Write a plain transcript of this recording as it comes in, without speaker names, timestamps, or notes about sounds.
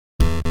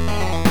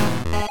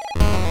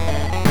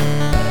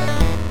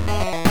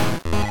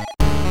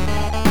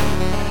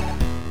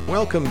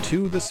Welcome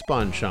to the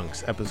Spawn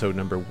Chunks, episode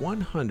number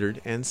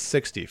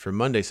 160 for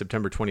Monday,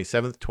 September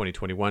 27th,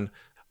 2021.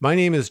 My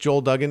name is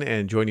Joel Duggan,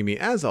 and joining me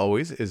as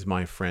always is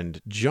my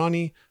friend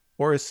Johnny,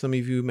 or as some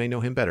of you may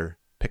know him better,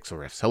 Pixel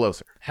Riffs. Hello,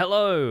 sir.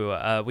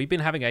 Hello. We've been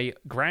having a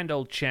grand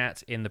old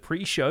chat in the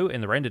pre-show,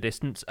 in the render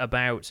distance,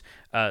 about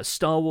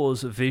Star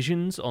Wars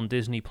Visions on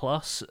Disney+,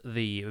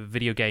 the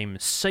video game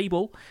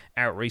Sable,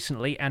 out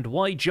recently, and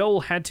why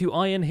Joel had to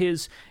iron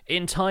his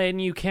entire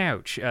new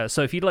couch.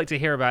 So if you'd like to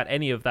hear about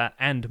any of that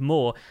and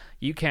more,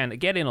 you can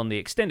get in on the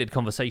extended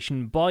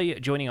conversation by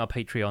joining our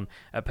Patreon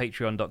at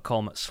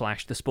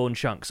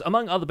patreon.com/thespawnchunks.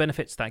 Among other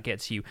benefits, that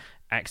gets you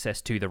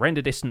access to the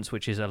render distance,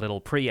 which is a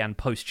little pre- and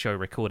post-show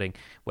recording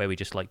where we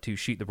just like to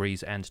shoot the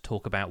breeze and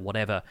talk about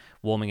whatever,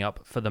 warming up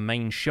for the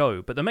main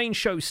show. But the main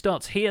show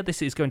starts here.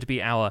 This is going to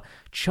be our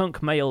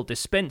Chunk Mail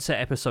Dispenser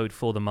episode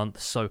for the month,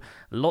 so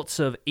lots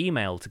of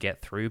email to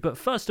get through. But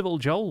first of all,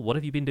 Joel, what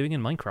have you been doing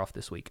in Minecraft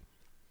this week?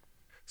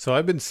 So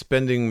I've been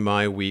spending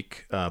my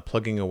week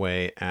plugging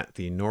away at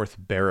the North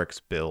Barracks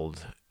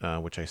build,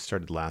 which I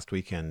started last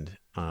weekend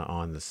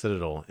on the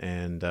Citadel,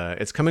 and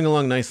it's coming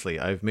along nicely.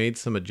 I've made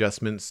some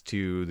adjustments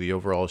to the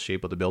overall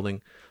shape of the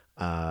building,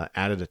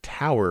 added a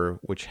tower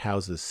which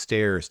houses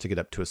stairs to get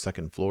up to a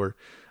second floor.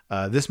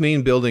 This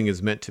main building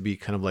is meant to be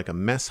kind of like a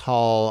mess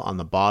hall on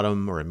the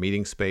bottom or a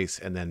meeting space,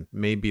 and then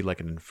maybe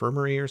like an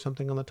infirmary or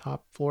something on the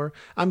top floor.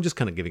 I'm just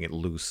kind of giving it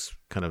loose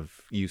kind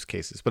of use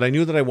cases, but I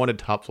knew that I wanted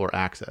top floor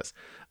access.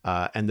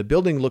 And the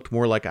building looked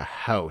more like a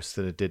house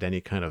than it did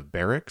any kind of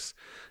barracks.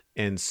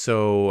 And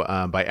so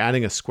by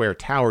adding a square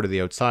tower to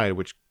the outside,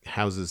 which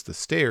houses the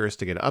stairs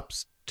to get up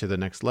to the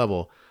next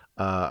level,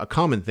 a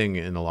common thing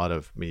in a lot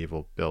of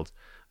medieval builds,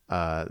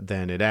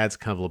 then it adds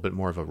kind of a little bit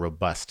more of a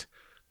robust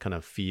kind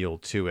of feel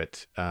to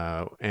it.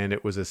 And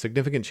it was a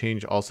significant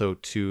change also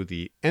to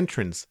the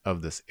entrance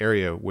of this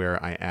area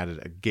where I added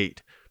a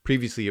gate.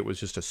 Previously, it was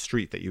just a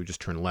street that you would just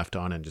turn left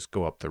on and just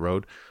go up the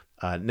road.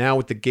 Now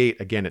with the gate,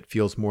 again, it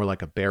feels more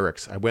like a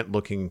barracks. I went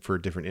looking for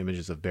different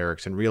images of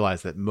barracks and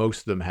realized that most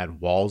of them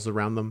had walls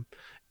around them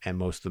and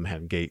most of them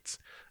had gates.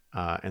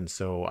 And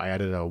so I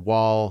added a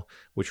wall,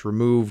 which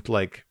removed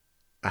like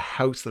a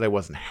house that I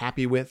wasn't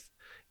happy with.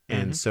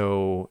 And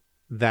so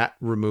that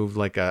removed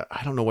like I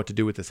don't know what to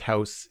do with this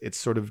house. It's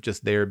sort of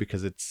just there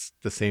because it's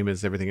the same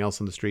as everything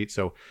else on the street.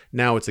 So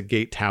now it's a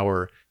gate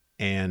tower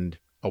and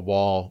a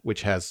wall,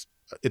 which has,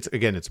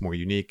 it's more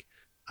unique.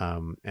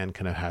 And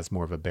kind of has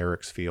more of a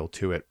barracks feel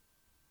to it.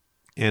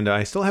 And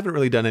I still haven't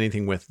really done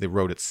anything with the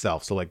road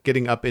itself. So like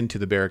getting up into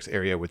the barracks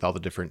area with all the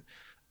different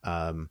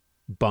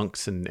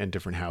bunks and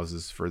different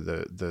houses for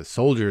the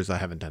soldiers, I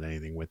haven't done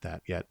anything with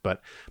that yet.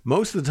 But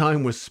most of the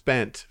time was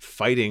spent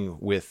fighting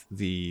with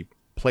the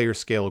player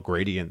scale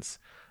gradients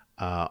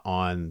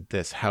on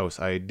this house.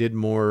 I did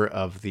more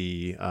of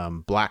the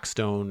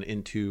blackstone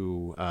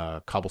into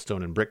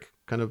cobblestone and brick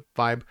kind of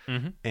vibe.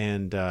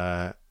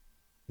 And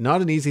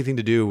not an easy thing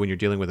to do when you're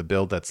dealing with a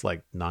build that's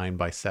like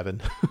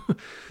 9x7.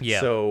 Yeah.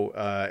 So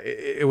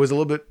it was a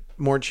little bit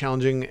more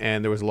challenging,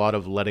 and there was a lot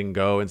of letting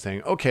go and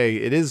saying, okay,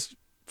 it is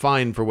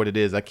fine for what it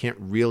is. I can't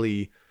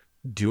really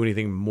do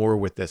anything more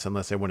with this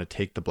unless I want to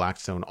take the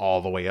blackstone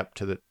all the way up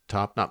to the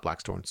top. Not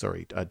blackstone,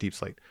 sorry, deep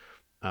slate.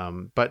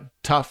 But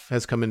tough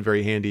has come in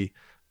very handy.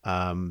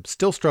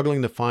 Still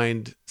struggling to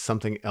find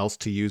something else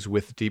to use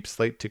with deep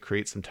slate to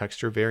create some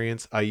texture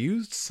variants. I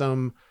used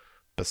some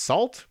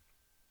basalt.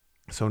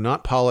 So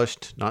not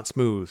polished, not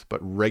smooth,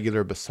 but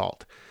regular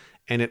basalt.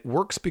 And it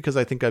works because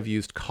I think I've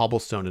used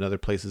cobblestone in other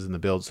places in the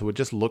build. So it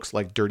just looks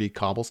like dirty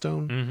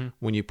cobblestone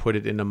when you put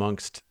it in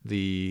amongst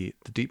the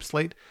deep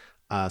slate.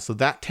 So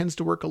that tends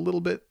to work a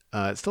little bit.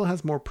 It still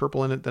has more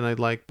purple in it than I'd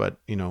like, but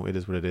it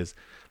is what it is.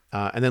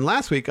 And then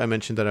last week I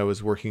mentioned that I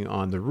was working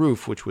on the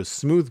roof, which was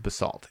smooth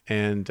basalt.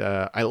 And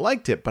I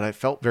liked it, but I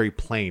felt very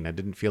plain. I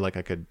didn't feel like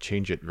I could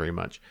change it very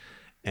much.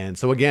 And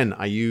so again,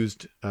 I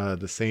used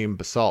the same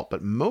basalt,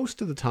 but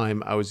most of the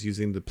time I was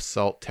using the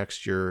basalt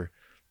texture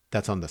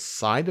that's on the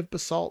side of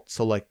basalt.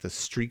 So like the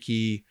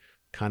streaky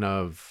kind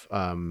of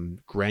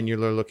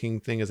granular looking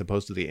thing as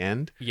opposed to the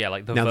end. Yeah,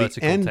 like the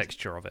vertical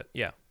texture of it.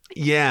 Yeah.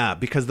 Yeah,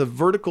 because the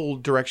vertical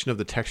direction of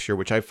the texture,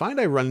 which I find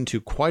I run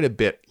into quite a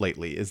bit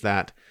lately, is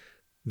that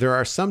there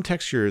are some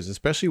textures,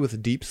 especially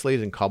with deep slate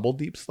and cobbled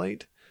deep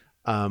slate,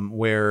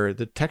 where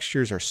the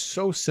textures are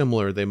so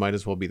similar they might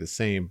as well be the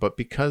same, but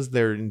because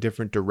they're in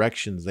different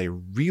directions, they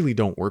really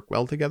don't work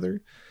well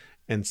together.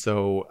 And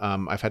so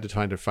I've had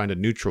to find a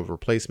neutral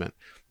replacement.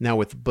 Now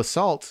with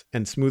basalt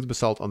and smooth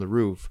basalt on the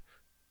roof,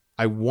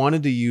 I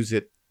wanted to use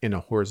it in a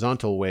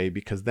horizontal way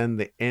because then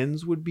the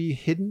ends would be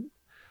hidden,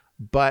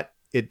 but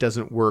it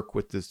doesn't work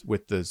with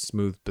the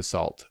smooth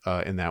basalt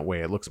in that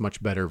way. It looks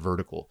much better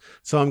vertical.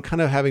 So I'm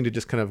kind of having to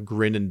just kind of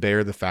grin and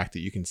bear the fact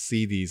that you can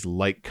see these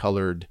light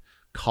colored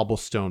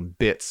cobblestone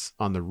bits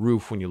on the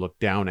roof when you look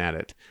down at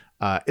it.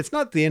 It's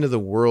not the end of the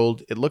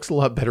world. It looks a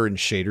lot better in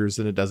shaders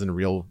than it does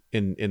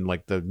in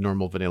like the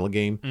normal vanilla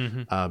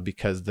game,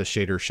 because the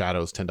shader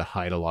shadows tend to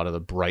hide a lot of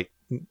the bright,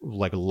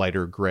 like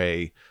lighter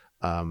gray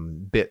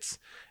bits.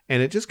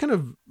 And it just kind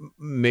of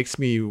makes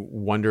me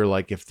wonder,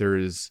 like, if there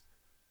is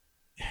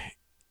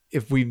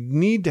if we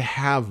need to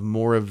have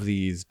more of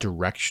these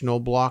directional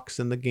blocks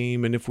in the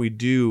game, and if we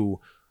do,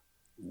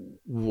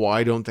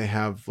 why don't they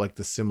have like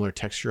the similar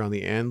texture on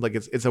the end? Like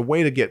it's a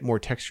way to get more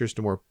textures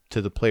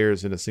to the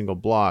players in a single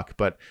block,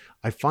 but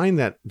I find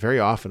that very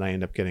often I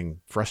end up getting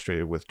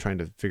frustrated with trying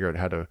to figure out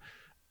how to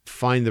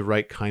find the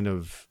right kind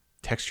of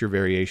texture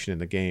variation in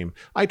the game.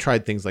 I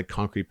tried things like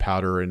concrete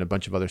powder and a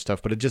bunch of other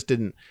stuff, but it just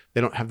didn't.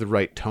 They don't have the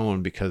right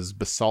tone because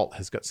basalt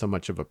has got so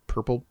much of a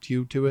purple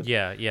hue to it.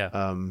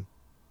 Yeah.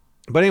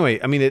 But anyway,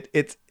 I mean,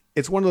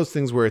 it's one of those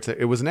things where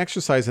it was an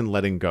exercise in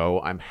letting go.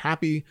 I'm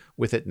happy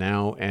with it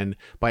now, and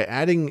by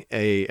adding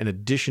an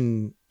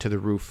addition to the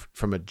roof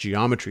from a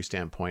geometry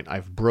standpoint,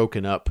 I've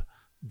broken up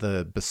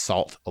the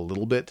basalt a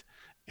little bit,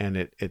 and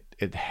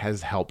it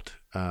has helped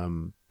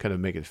kind of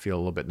make it feel a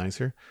little bit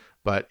nicer.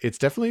 But it's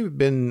definitely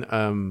been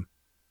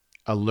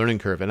a learning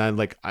curve, and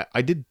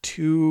I did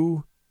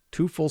two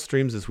full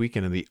streams this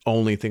weekend, and the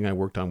only thing I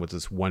worked on was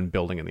this one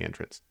building in the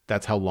entrance.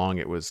 That's how long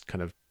it was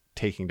kind of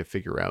taking to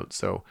figure out.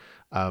 So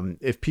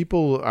if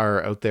people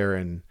are out there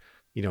and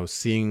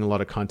seeing a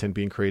lot of content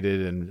being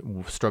created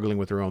and struggling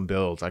with their own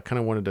builds, I kind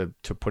of wanted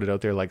to put it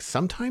out there. Like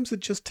sometimes it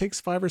just takes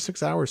 5 or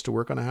 6 hours to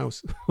work on a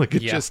house.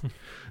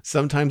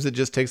 Sometimes it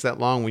just takes that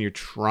long when you're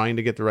trying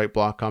to get the right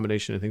block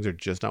combination and things are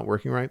just not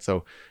working right.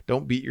 So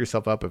don't beat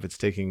yourself up if it's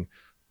taking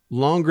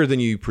longer than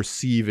you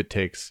perceive it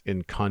takes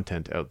in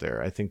content out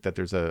there. I think that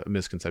there's a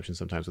misconception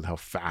sometimes with how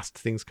fast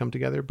things come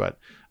together, but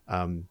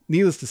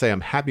needless to say, I'm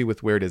happy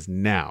with where it is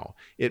now.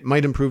 It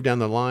might improve down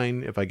the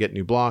line if I get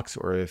new blocks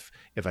or if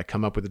I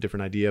come up with a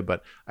different idea,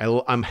 but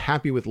I'm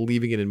happy with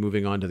leaving it and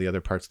moving on to the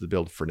other parts of the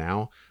build for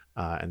now,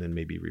 and then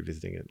maybe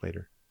revisiting it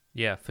later.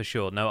 Yeah, for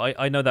sure. No,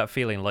 I know that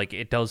feeling. Like,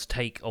 it does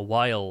take a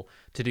while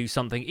to do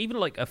something, even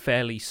like a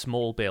fairly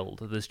small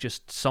build. There's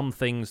just some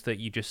things that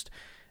you just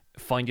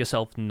find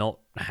yourself not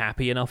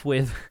happy enough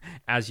with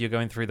as you're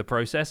going through the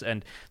process,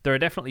 and there are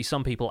definitely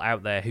some people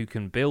out there who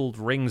can build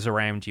rings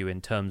around you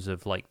in terms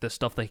of like the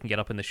stuff they can get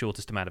up in the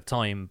shortest amount of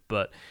time.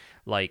 But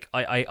like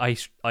I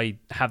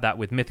have that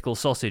with Mythical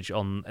Sausage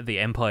on the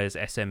Empire's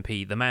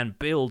SMP. The man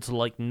builds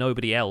like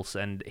nobody else,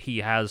 and he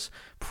has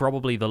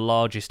probably the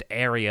largest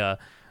area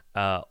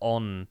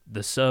on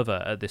the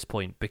server at this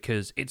point,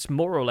 because it's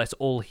more or less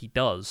all he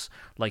does.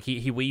 Like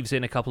he weaves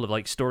in a couple of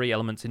like story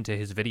elements into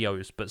his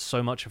videos, but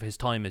so much of his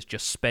time is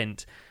just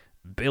spent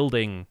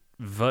building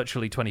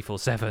virtually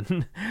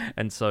 24/7.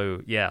 And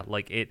so yeah,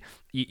 like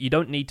you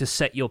don't need to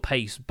set your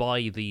pace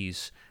by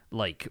these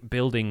like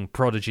building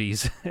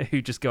prodigies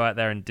who just go out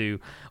there and do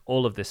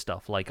all of this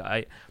stuff. Like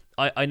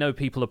I know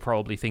people are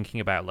probably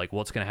thinking about like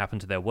what's going to happen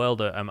to their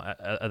world.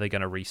 Are they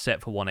going to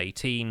reset for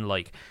 118?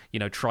 Like,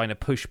 trying to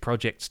push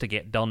projects to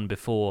get done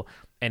before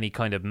any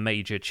kind of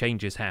major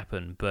changes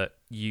happen. But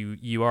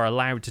you are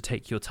allowed to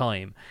take your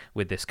time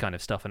with this kind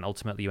of stuff, and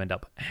ultimately you end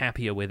up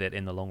happier with it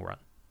in the long run.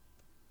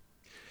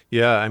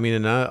 Yeah, I mean,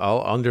 and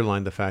I'll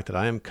underline the fact that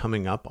I am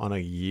coming up on a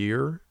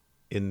year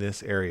in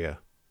this area.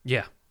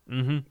 Yeah.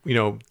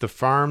 Mm-hmm. The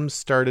farms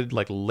started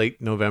like late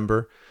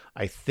November.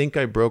 I think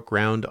I broke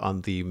ground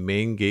on the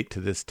main gate to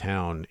this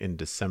town in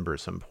December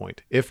some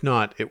point. If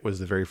not, it was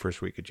the very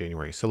first week of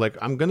January. So like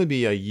I'm going to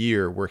be a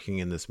year working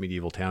in this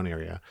medieval town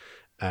area.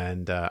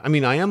 And I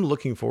mean, I am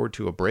looking forward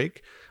to a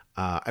break.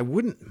 I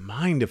wouldn't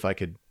mind if I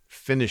could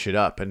finish it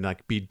up and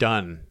like be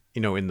done,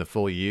 in the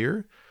full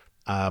year.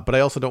 But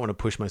I also don't want to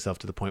push myself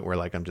to the point where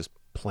like I'm just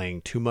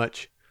playing too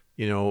much,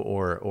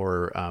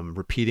 or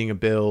repeating a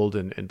build.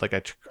 And like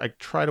I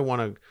try to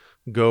want to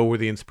go where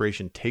the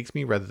inspiration takes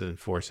me rather than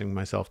forcing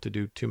myself to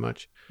do too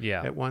much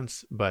at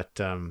once. But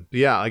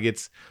yeah, like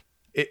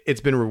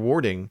it's been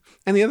rewarding.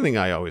 And the other thing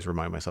I always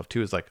remind myself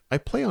too is like I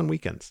play on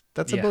weekends.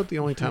 That's about the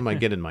only time I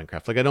get in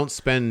Minecraft. Like I don't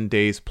spend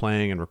days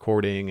playing and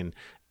recording and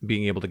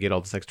being able to get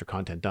all this extra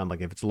content done.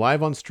 Like if it's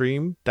live on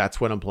stream, that's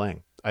when I'm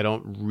playing. I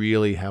don't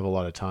really have a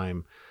lot of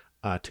time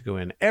to go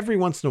in. Every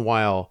once in a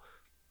while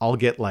I'll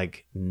get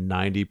like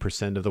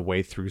 90% of the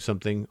way through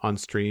something on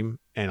stream,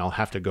 and I'll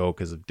have to go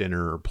because of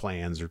dinner or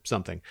plans or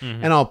something.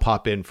 Mm-hmm. And I'll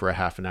pop in for a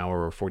half an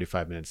hour or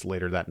 45 minutes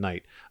later that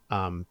night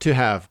to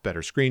have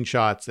better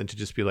screenshots and to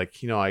just be like,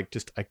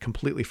 I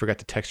completely forgot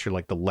to texture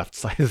like the left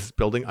side of this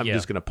building. I'm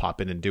just going to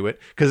pop in and do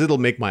it because it'll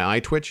make my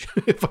eye twitch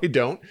if I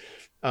don't.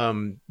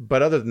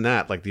 But other than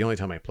that, like the only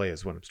time I play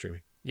is when I'm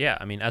streaming. Yeah,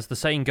 I mean, as the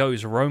saying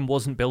goes, Rome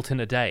wasn't built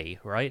in a day,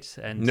 right?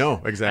 And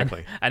no,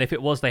 exactly. And if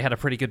it was, they had a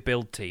pretty good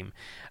build team.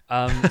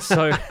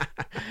 So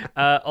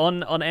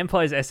on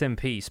Empire's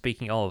SMP,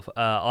 speaking of,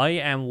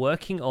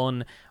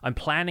 I'm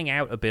planning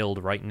out a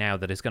build right now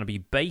that is going to be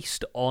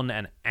based on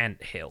an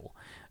anthill.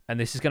 And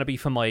this is going to be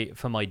for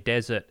my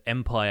desert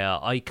empire.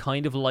 I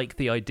kind of like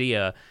the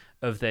idea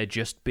of there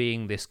just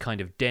being this kind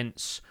of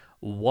dense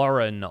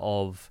warren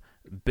of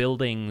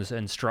buildings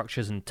and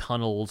structures and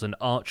tunnels and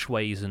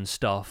archways and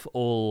stuff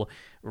all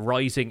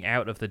rising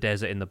out of the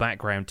desert in the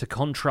background to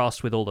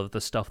contrast with all of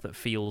the stuff that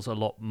feels a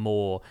lot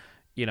more,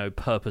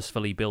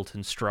 purposefully built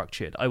and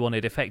structured. I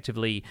wanted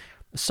effectively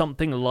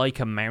something like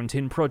a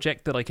mountain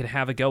project that I could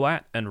have a go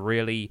at and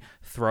really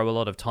throw a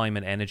lot of time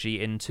and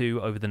energy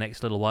into over the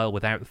next little while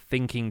without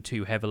thinking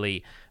too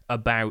heavily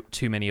about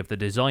too many of the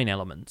design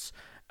elements.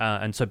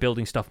 And so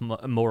building stuff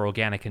more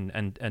organic and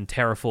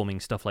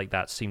terraforming stuff like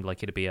that seemed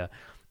like it'd be a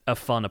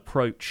fun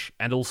approach,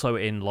 and also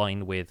in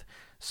line with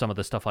some of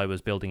the stuff I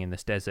was building in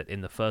this desert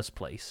in the first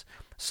place.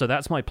 So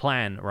that's my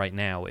plan right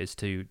now, is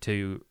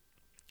to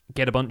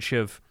get a bunch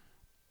of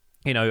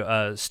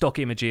stock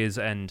images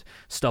and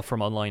stuff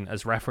from online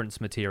as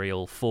reference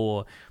material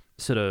for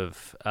sort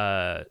of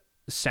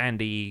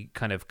sandy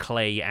kind of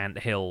clay ant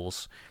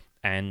hills,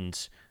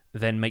 and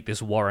then make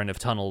this warren of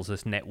tunnels,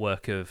 this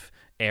network of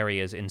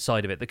areas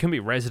inside of it that can be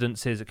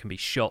residences, it can be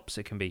shops,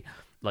 it can be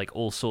like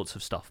all sorts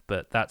of stuff.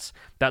 But that's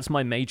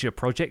my major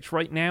project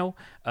right now,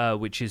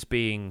 which is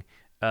being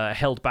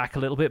held back a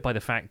little bit by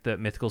the fact that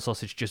Mythical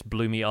Sausage just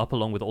blew me up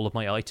along with all of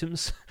my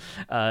items.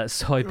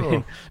 So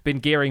I've been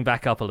gearing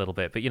back up a little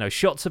bit. But,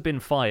 shots have been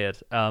fired.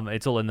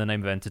 It's all in the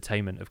name of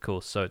entertainment, of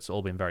course, so it's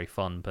all been very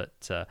fun.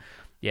 But,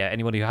 yeah,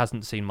 anyone who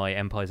hasn't seen my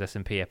Empires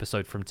SMP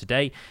episode from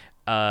today,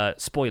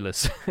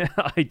 spoilers.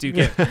 I do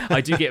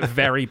get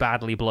very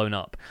badly blown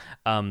up.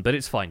 But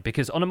it's fine,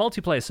 because on a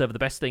multiplayer server, the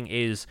best thing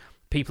is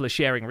people are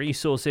sharing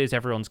resources.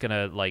 Everyone's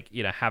gonna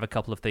have a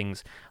couple of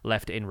things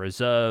left in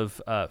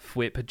reserve.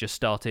 Fwip had just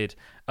started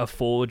a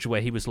forge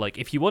where he was like,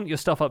 if you want your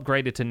stuff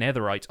upgraded to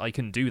netherite, I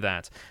can do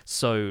that.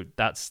 So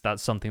that's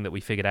something that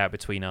we figured out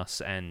between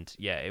us, and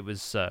yeah, it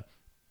was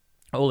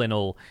all in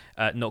all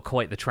not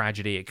quite the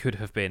tragedy it could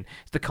have been.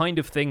 It's the kind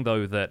of thing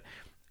though that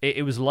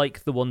it was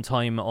like the one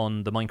time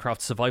on the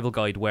Minecraft Survival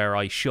Guide where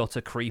I shot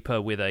a creeper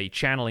with a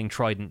channeling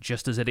trident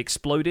just as it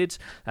exploded,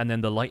 and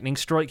then the lightning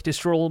strike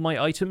destroyed all my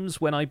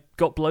items when I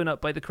got blown up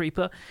by the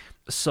creeper.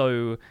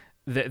 So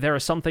there are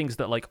some things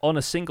that, like, on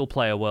a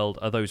single-player world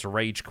are those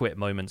rage quit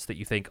moments that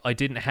you think, I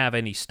didn't have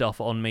any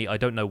stuff on me, I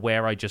don't know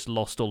where I just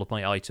lost all of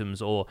my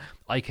items, or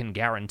I can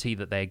guarantee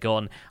that they're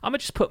gone. I'm going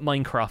to just put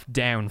Minecraft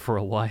down for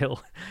a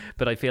while.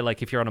 But I feel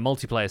like if you're on a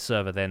multiplayer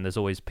server, then there's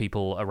always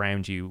people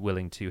around you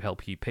willing to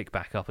help you pick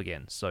back up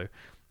again. So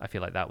I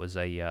feel like that was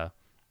a...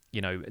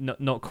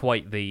 not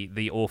quite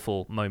the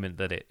awful moment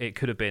that it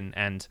could have been,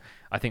 and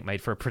I think made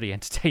for a pretty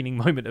entertaining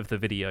moment of the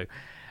video.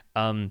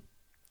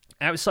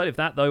 Outside of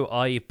that, though,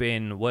 I've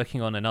been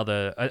working on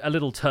a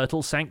little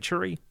turtle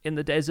sanctuary in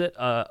the desert.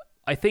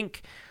 I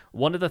think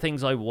one of the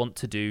things I want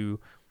to do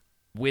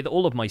with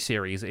all of my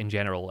series in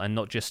general, and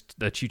not just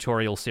the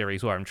tutorial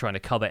series where I'm trying to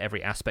cover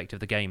every aspect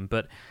of the game,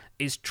 but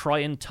is try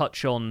and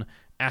touch on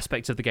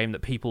aspects of the game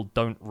that people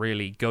don't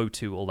really go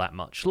to all that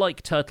much,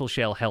 like turtle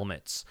shell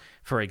helmets,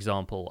 for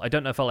example. I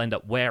don't know if I'll end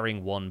up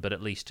wearing one, but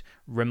at least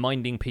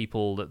reminding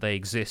people that they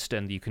exist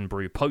and you can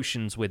brew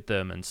potions with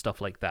them and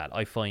stuff like that,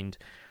 I find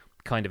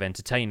kind of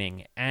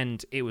entertaining.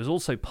 And it was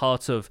also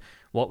part of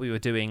what we were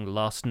doing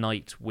last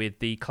night with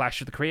the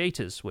Clash of the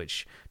Creators,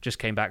 which just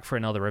came back for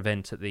another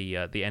event at the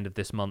end of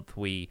this month.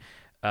 We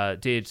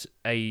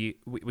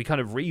we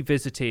kind of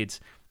revisited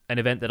an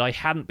event that I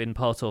hadn't been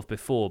part of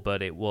before,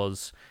 but it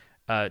was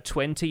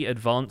 20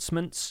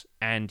 advancements,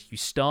 and you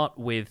start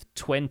with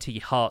 20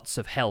 hearts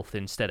of health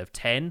instead of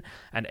 10,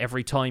 and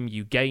every time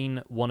you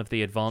gain one of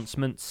the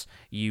advancements,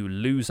 you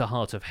lose a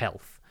heart of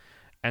health.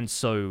 And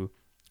so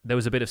there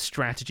was a bit of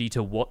strategy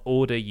to what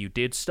order you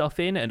did stuff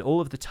in, and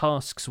all of the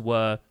tasks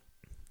were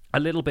a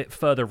little bit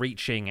further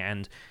reaching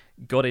and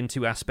got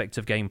into aspects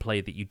of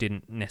gameplay that you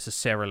didn't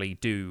necessarily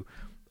do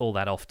all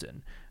that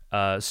often.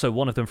 So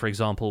one of them, for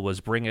example, was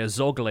bring a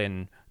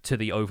Zoglin to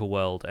the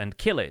overworld and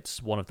kill it.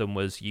 One of them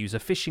was use a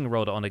fishing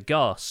rod on a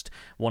ghast.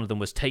 One of them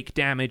was take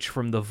damage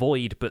from the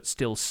void but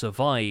still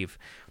survive.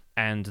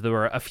 And there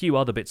were a few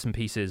other bits and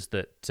pieces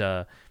that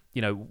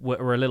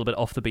were a little bit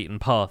off the beaten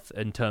path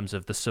in terms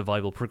of the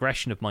survival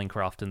progression of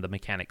Minecraft and the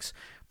mechanics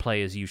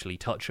players usually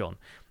touch on.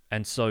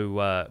 And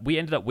so we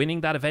ended up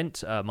winning that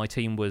event. My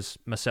team was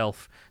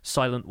myself,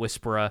 Silent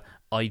Whisperer,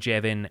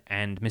 iJevin,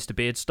 and Mr.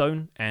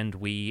 Beardstone, and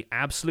we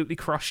absolutely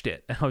crushed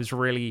it. I was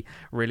really,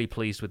 really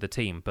pleased with the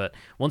team. But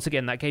once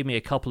again, that gave me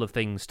a couple of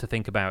things to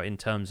think about in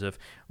terms of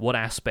what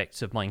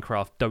aspects of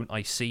Minecraft don't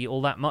I see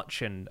all that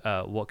much, and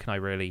what can I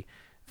really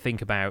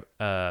think about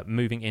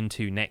moving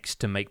into next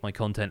to make my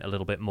content a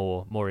little bit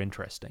more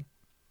interesting.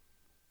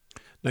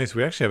 Nice.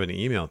 We actually have an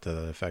email to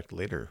that effect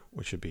later,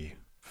 which should be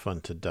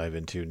fun to dive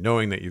into,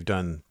 knowing that you've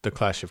done the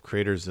Clash of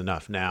Creators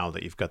enough now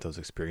that you've got those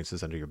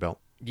experiences under your belt.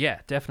 Yeah,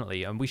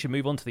 definitely. And we should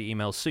move on to the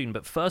emails soon.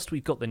 But first,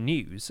 we've got the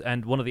news.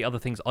 And one of the other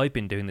things I've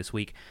been doing this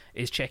week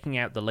is checking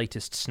out the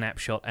latest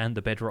snapshot and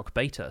the Bedrock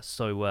beta.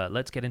 So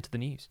let's get into the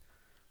news.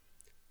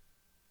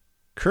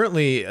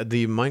 Currently,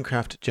 the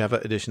Minecraft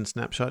Java Edition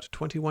snapshot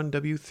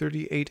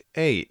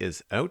 21W38A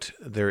is out.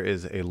 There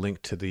is a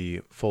link to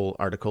the full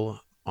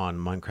article on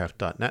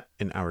minecraft.net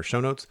in our show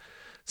notes.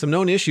 Some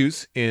known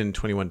issues in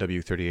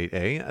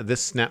 21W38A.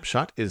 This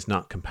snapshot is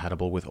not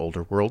compatible with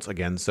older worlds.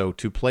 Again, so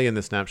to play in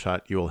the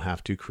snapshot, you will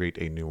have to create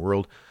a new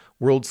world.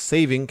 World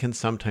saving can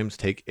sometimes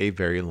take a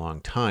very long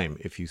time.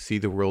 If you see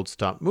the world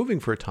stop moving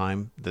for a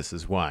time, this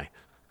is why.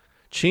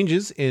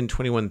 Changes in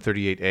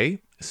 2138A.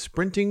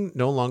 sprinting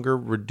no longer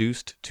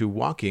reduced to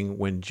walking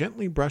when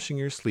gently brushing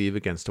your sleeve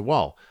against a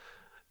wall,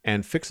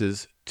 and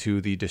fixes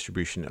to the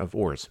distribution of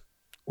ores.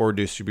 Ore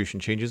distribution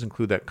changes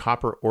include that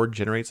copper ore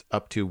generates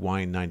up to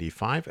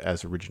Y95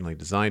 as originally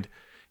designed,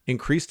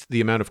 increased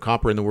the amount of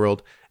copper in the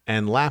world,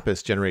 and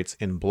lapis generates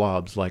in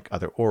blobs like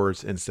other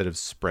ores instead of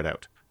spread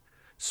out.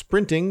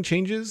 Sprinting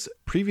changes.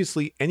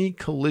 Previously, any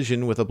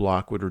collision with a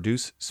block would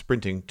reduce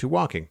sprinting to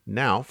walking.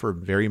 Now, for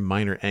very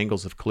minor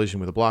angles of collision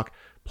with a block,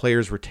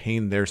 players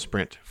retain their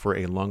sprint. For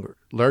a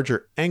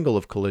larger angle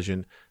of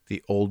collision,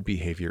 the old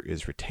behavior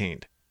is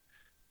retained.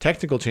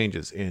 Technical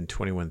changes in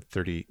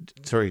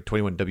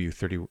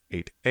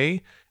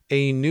 21W38A.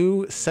 A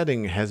new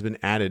setting has been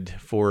added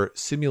for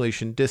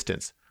simulation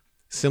distance,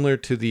 similar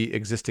to the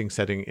existing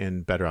setting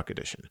in Bedrock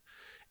Edition.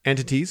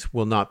 Entities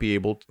will not be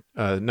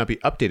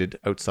updated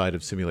outside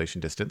of simulation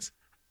distance.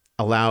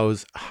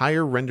 Allows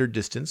higher render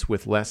distance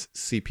with less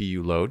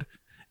CPU load.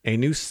 A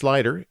new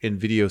slider in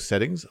video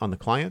settings on the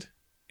client.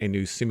 A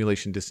new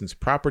simulation distance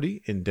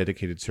property in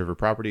dedicated server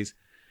properties.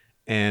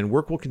 And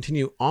work will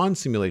continue on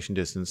simulation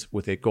distance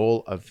with a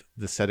goal of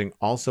the setting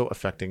also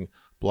affecting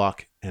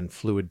block and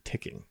fluid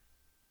ticking.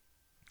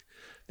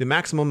 The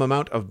maximum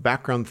amount of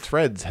background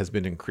threads has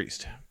been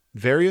increased.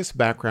 Various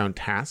background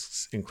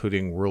tasks,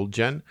 including world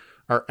gen,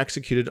 are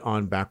executed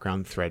on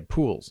background thread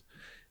pools.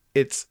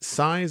 Its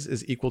size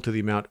is equal to the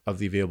amount of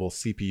the available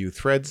CPU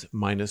threads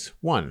minus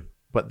 1,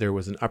 but there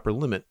was an upper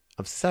limit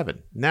of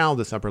 7. Now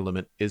this upper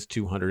limit is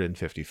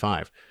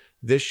 255.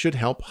 This should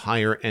help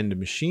higher-end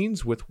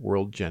machines with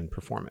world gen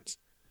performance.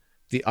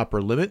 The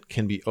upper limit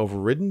can be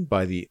overridden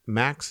by the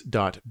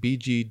max.bg.threads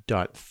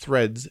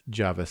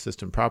Java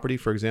system property,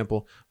 for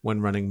example,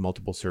 when running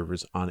multiple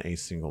servers on a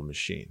single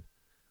machine.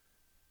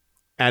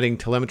 Adding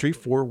telemetry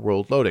for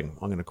world loading.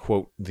 I'm going to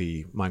quote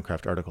the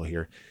Minecraft article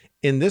here.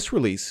 In this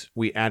release,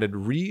 we added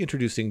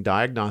reintroducing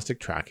diagnostic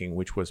tracking,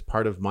 which was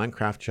part of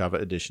Minecraft Java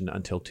Edition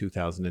until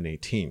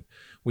 2018.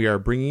 We are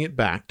bringing it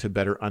back to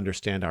better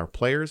understand our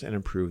players and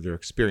improve their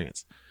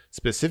experience.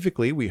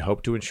 Specifically, we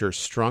hope to ensure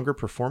stronger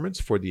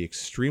performance for the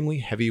extremely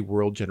heavy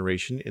world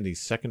generation in the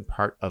second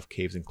part of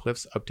Caves and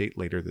Cliffs update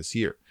later this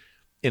year.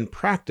 In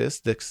practice,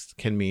 this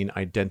can mean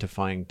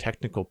identifying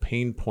technical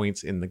pain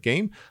points in the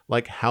game,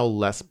 like how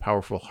less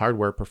powerful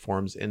hardware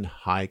performs in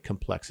high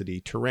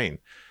complexity terrain.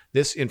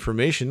 This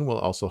information will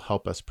also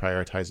help us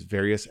prioritize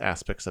various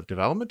aspects of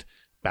development,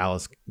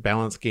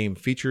 balance game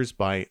features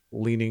by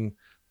learning,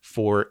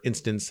 for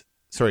instance,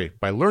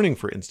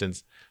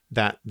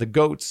 that the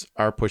goats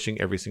are pushing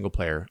every single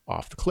player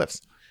off the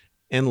cliffs,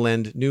 and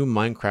lend new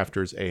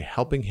Minecrafters a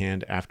helping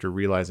hand after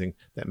realizing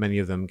that many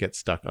of them get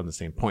stuck on the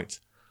same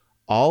points.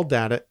 All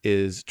data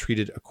is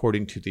treated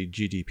according to the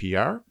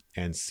GDPR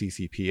and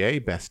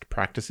CCPA best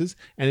practices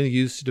and is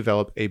used to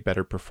develop a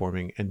better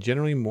performing and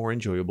generally more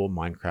enjoyable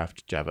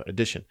Minecraft Java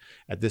Edition.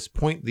 At this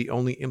point, the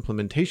only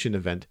implementation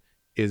event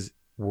is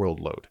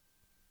world load.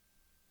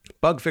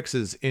 Bug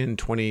fixes in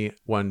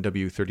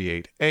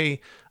 21W38A.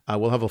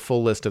 We'll have a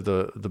full list of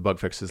the bug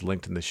fixes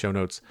linked in the show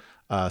notes.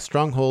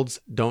 Strongholds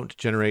don't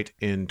generate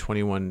in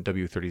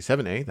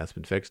 21W37A. That's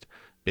been fixed.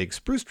 Big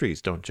spruce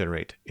trees don't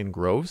generate in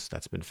groves.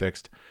 That's been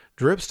fixed.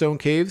 Dripstone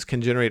caves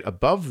can generate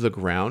above the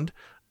ground.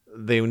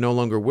 They no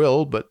longer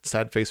will, but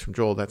sad face from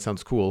Joel, that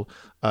sounds cool.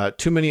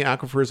 Too many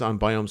aquifers on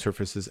biome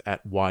surfaces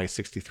at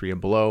Y63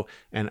 and below,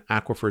 and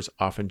aquifers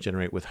often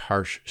generate with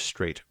harsh,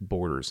 straight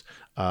borders.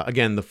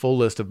 Again, the full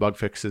list of bug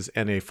fixes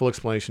and a full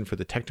explanation for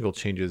the technical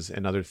changes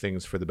and other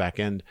things for the back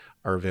end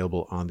are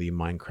available on the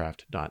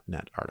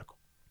Minecraft.net article.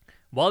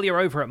 While you're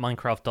over at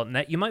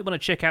Minecraft.net, you might want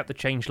to check out the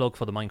changelog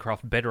for the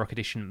Minecraft Bedrock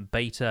Edition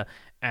beta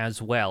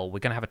as well. We're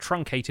going to have a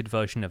truncated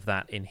version of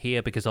that in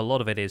here because a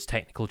lot of it is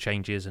technical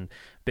changes and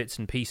bits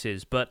and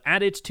pieces. But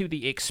added to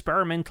the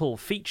experimental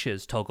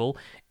features toggle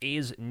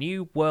is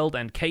new world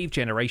and cave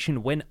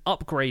generation when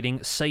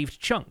upgrading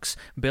saved chunks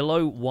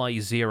below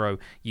Y0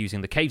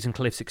 using the Caves and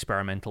Cliffs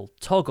experimental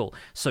toggle.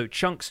 So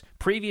chunks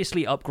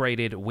previously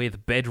upgraded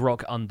with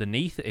Bedrock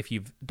underneath, if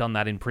you've done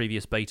that in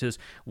previous betas,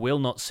 will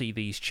not see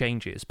these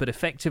changes. But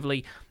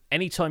effectively,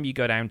 anytime you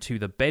go down to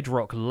the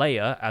Bedrock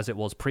layer, as it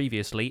was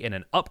previously in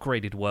an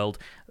upgraded world,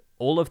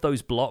 all of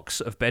those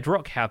blocks of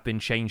Bedrock have been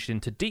changed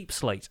into Deep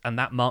Slate, and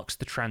that marks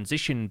the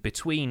transition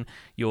between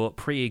your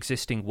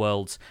pre-existing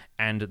worlds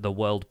and the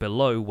world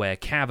below, where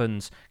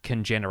caverns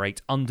can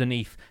generate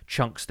underneath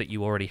chunks that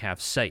you already have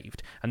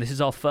saved. And this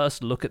is our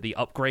first look at the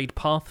upgrade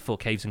path for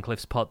Caves and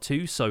Cliffs Part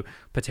 2, so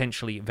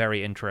potentially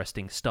very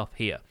interesting stuff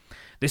here.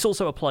 This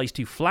also applies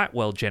to flat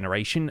world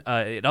generation.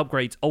 It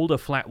upgrades older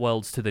flat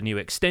worlds to the new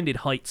extended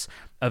heights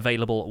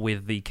available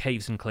with the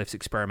Caves and Cliffs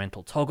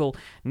experimental toggle.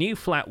 New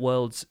flat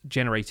worlds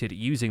generated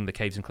using the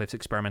Caves and Cliffs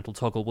experimental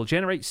toggle will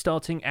generate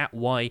starting at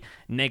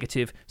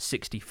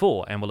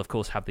Y-64 and will of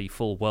course have the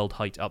full world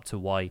height up to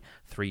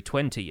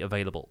Y320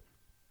 available.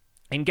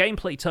 In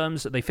gameplay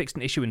terms, they fixed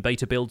an issue in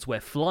beta builds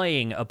where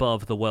flying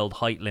above the world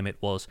height limit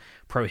was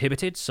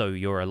prohibited, so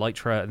you're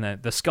elytra,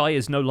 and the sky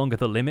is no longer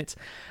the limit.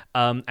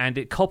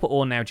 And copper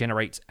ore now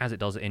generates, as it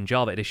does in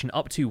Java Edition,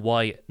 up to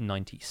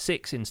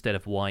Y96 instead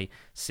of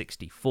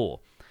Y64.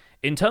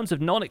 In terms of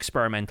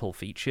non-experimental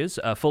features,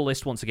 a full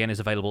list once again is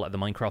available at the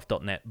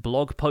Minecraft.net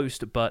blog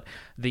post, but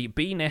the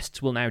bee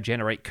nests will now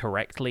generate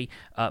correctly.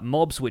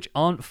 Mobs which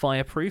aren't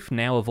fireproof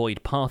now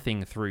avoid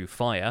pathing through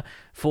fire.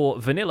 For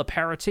vanilla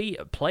parity,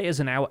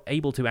 players are now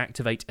able to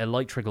activate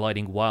elytra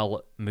gliding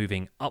while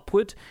moving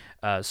upward.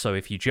 So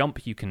if you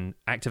jump, you can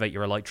activate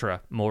your elytra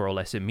more or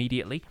less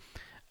immediately.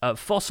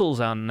 Fossils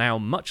are now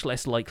much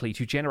less likely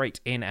to generate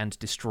in and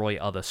destroy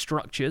other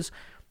structures.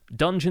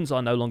 Dungeons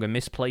are no longer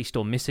misplaced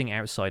or missing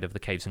outside of the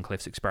Caves and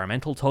Cliffs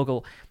experimental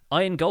toggle.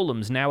 Iron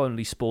golems now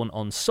only spawn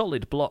on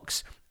solid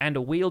blocks,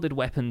 and wielded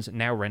weapons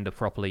now render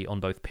properly on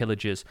both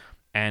pillagers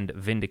and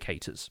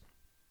vindicators.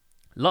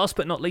 Last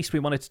but not least, we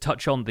wanted to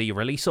touch on the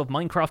release of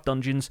Minecraft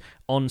Dungeons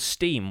on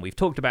Steam. We've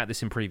talked about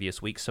this in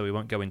previous weeks, so we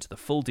won't go into the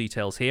full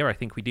details here. I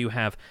think we do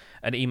have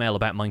an email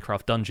about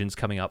Minecraft Dungeons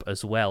coming up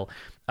as well.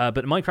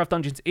 But Minecraft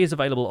Dungeons is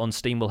available on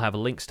Steam. We'll have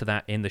links to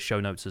that in the show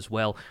notes as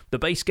well. The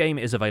base game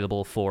is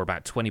available for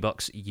about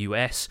 $20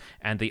 US,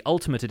 and the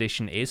Ultimate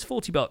Edition is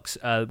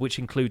 $40, which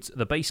includes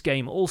the base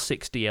game, all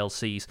 6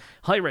 DLCs,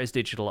 high-res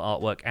digital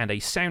artwork, and a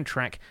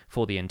soundtrack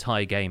for the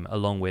entire game,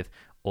 along with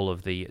all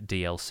of the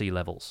DLC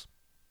levels.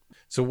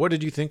 So what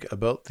did you think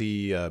about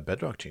the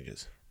Bedrock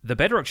changes? The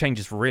Bedrock change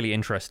is really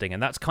interesting,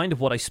 and that's kind of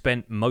what I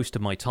spent most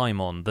of my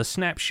time on. The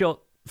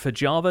snapshot for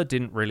Java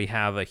didn't really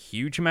have a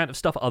huge amount of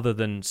stuff other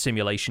than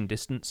simulation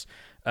distance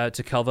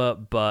to cover,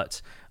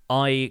 but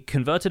I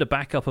converted a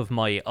backup of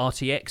my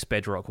RTX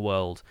Bedrock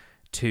world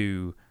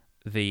to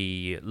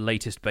the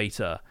latest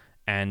beta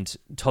and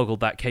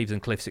toggled that Caves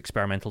and Cliffs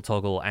experimental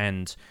toggle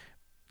and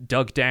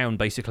dug down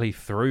basically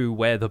through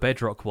where the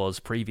Bedrock was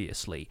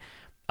previously.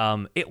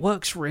 It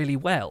works really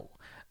well.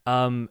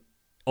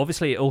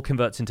 Obviously, it all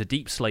converts into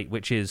Deep Slate,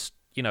 which is,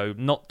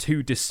 not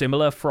too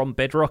dissimilar from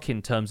Bedrock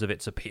in terms of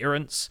its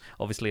appearance.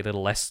 Obviously, a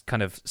little less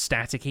kind of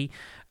staticky,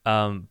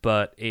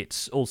 but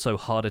it's also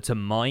harder to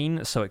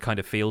mine, so it kind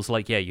of feels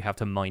like, you have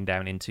to mine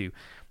down into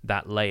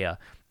that layer.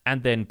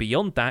 And then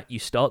beyond that, you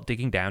start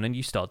digging down and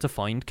you start to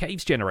find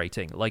caves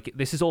generating. Like,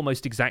 this is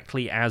almost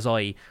exactly as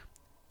I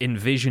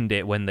envisioned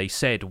it when they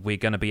said we're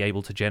going to be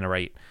able to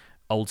generate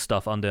old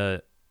stuff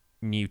under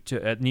new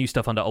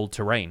stuff under old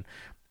terrain.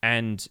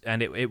 And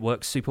it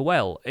works super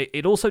well.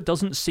 It also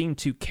doesn't seem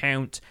to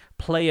count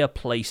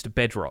player-placed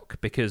bedrock,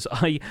 because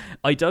I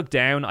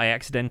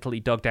accidentally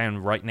dug down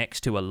right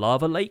next to a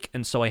lava lake,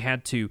 and so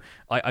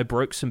I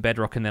broke some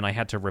bedrock, and then I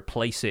had to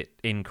replace it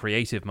in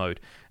creative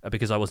mode,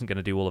 because I wasn't going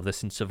to do all of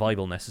this in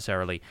survival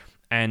necessarily.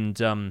 And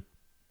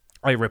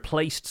I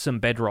replaced some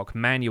bedrock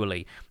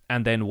manually,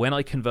 and then when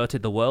I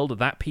converted the world,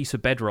 that piece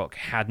of bedrock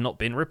had not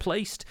been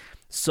replaced.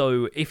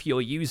 So if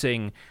you're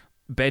using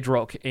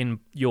bedrock in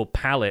your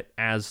palette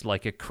as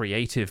like a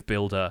creative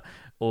builder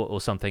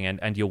or something,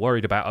 and you're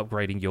worried about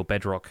upgrading your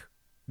bedrock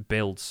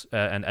builds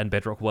and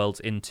bedrock worlds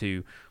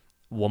into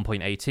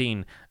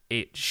 1.18,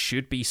 it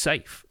should be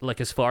safe. Like,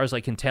 as far as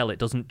I can tell, it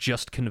doesn't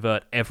just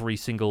convert every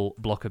single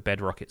block of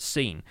bedrock it's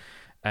seen.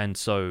 And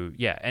so,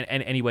 and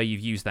any way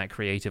you've used that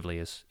creatively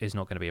is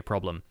not going to be a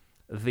problem.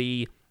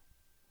 The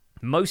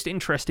most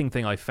interesting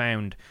thing I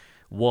found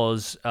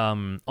was,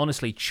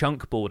 honestly,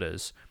 chunk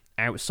borders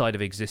outside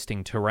of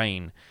existing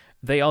terrain.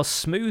 They are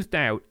smoothed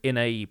out in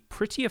a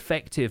pretty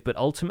effective but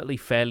ultimately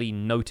fairly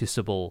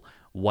noticeable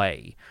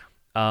way.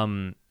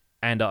 And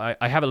I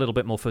have a little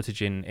bit more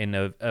footage in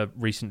a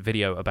recent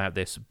video about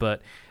this,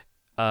 but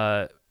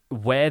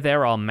where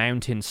there are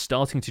mountains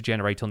starting to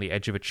generate on the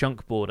edge of a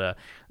chunk border,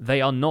 they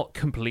are not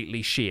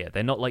completely sheer.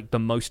 They're not like the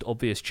most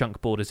obvious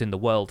chunk borders in the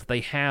world. They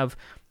have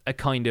a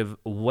kind of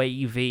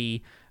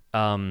wavy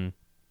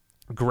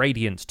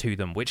gradient to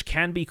them, which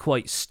can be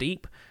quite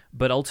steep,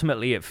 but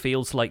ultimately it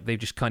feels like they've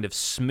just kind of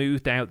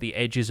smoothed out the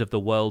edges of the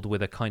world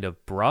with a kind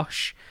of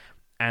brush,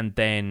 and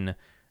then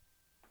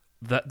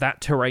that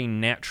terrain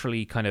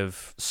naturally kind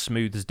of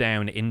smooths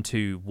down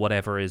into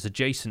whatever is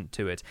adjacent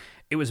to it.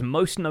 It was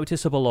most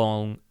noticeable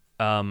along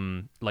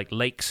like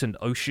lakes and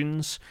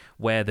oceans,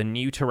 where the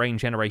new terrain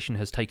generation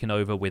has taken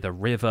over with a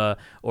river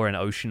or an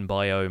ocean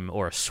biome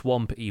or a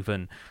swamp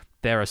even.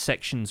 There are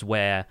sections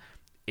where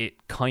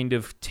it kind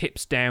of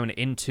tips down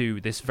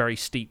into this very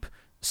steep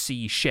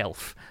sea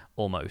shelf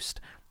almost,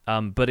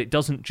 but it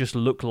doesn't just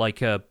look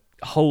like a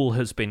hole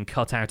has been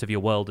cut out of your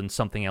world and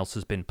something else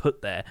has been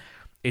put there.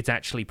 It's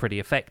actually pretty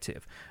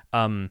effective.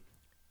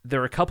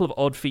 There are a couple of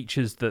odd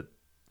features that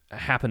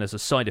happen as a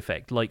side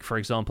effect. Like, for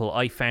example,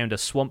 I found a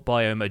swamp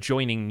biome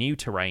adjoining new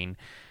terrain,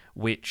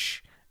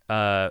 which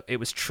it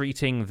was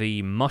treating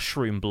the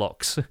mushroom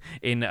blocks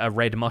in a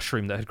red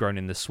mushroom that had grown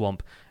in the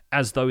swamp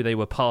as though they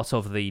were part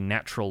of the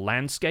natural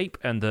landscape,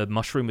 and the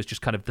mushroom was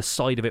just kind of, the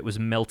side of it was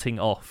melting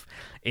off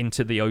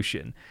into the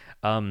ocean.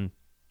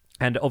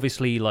 And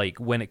obviously, like,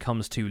 when it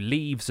comes to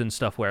leaves and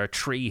stuff where a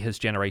tree has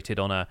generated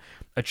on a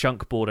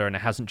chunk border and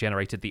it hasn't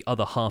generated the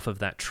other half of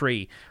that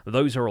tree,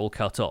 those are all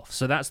cut off.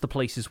 So that's the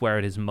places where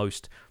it is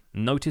most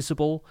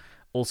noticeable.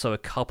 Also, a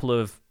couple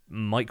of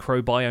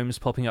microbiomes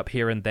popping up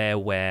here and there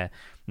where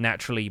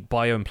naturally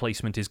biome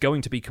placement is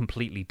going to be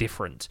completely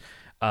different.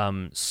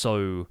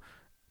 So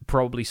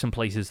probably some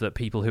places that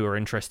people who are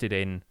interested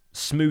in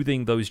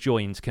smoothing those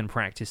joins can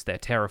practice their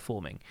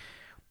terraforming.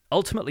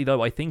 Ultimately,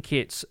 though, I think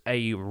it's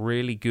a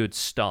really good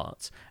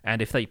start,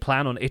 and if they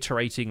plan on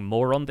iterating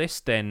more on this,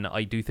 then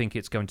I do think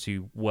it's going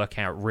to work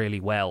out really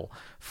well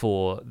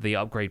for the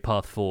upgrade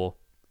path for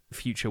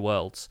future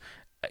worlds.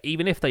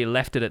 Even if they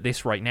left it at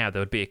this right now,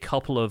 there would be a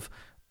couple of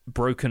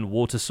broken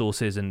water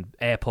sources and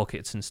air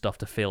pockets and stuff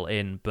to fill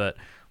in, but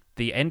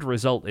the end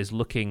result is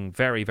looking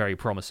very, very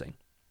promising.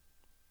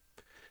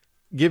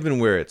 Given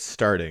where it's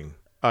starting,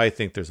 I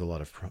think there's a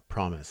lot of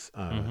promise.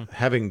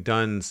 Having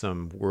done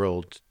some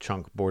world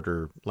chunk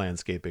border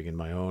landscaping in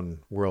my own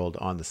world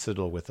on the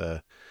Citadel with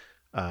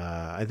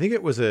I think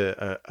it was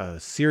a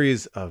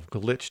series of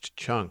glitched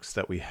chunks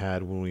that we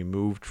had when we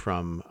moved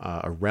from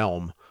a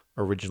realm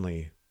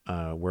originally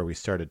where we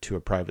started to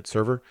a private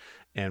server,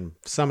 and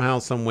somehow,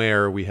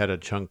 somewhere, we had a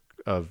chunk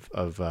of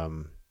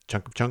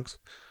chunks.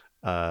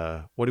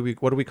 What do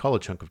we call a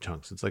chunk of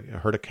chunks? It's like a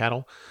herd of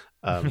cattle.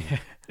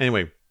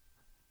 Anyway.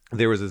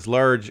 There was this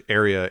large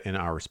area in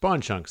our spawn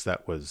chunks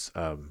that was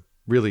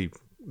really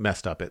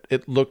messed up.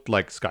 It looked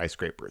like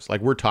skyscrapers. Like,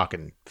 we're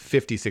talking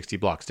 50, 60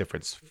 blocks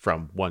difference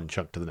from one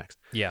chunk to the next.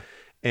 Yeah.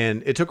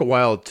 And it took a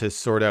while to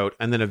sort out.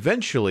 And then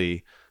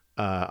eventually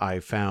I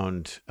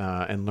found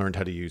and learned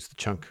how to use the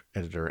chunk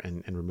editor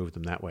and remove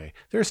them that way.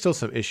 There are still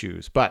some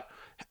issues. But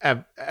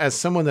as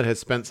someone that has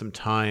spent some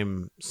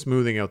time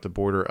smoothing out the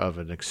border of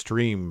an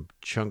extreme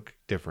chunk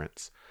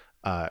difference,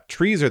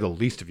 trees are the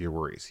least of your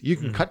worries. You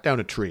can cut down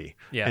a tree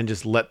and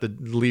just let the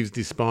leaves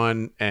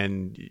despawn,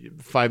 and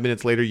 5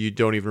 minutes later you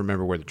don't even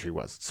remember where the tree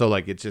was. So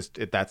like,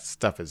 that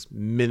stuff is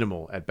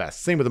minimal at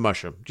best. Same with the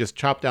mushroom. Just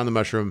chop down the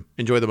mushroom,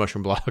 enjoy the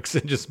mushroom blocks,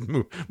 and just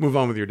move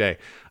on with your day.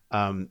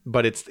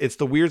 But it's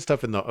the weird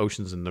stuff in the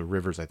oceans and the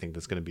rivers, I think,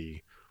 that's going to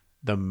be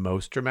the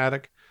most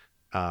dramatic.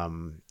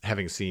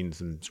 Having seen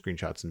some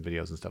screenshots and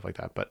videos and stuff like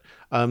that. But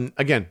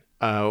again,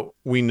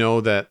 we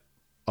know that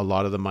a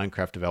lot of the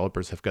Minecraft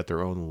developers have got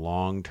their own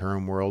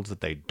long-term worlds that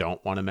they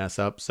don't want to mess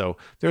up. So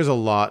there's a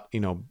lot,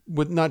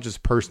 with not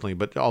just personally,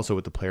 but also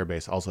with the player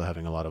base, also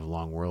having a lot of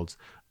long worlds.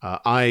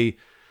 I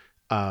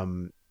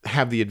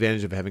have the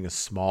advantage of having a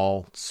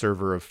small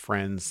server of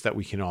friends that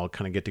we can all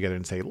kind of get together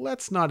and say,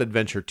 let's not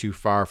adventure too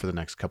far for the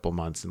next couple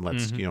months. And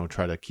let's,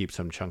 try to keep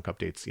some chunk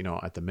updates,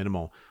 at the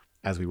minimal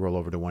as we roll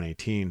over to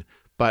 118.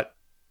 But,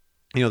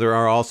 there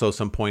are also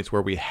some points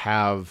where we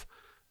have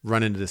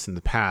run into this in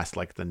the past,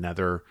 like the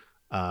Nether,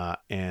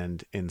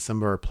 and in some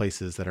of our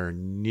places that are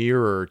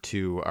nearer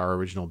to our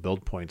original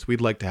build points, we'd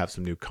like to have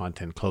some new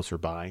content closer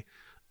by.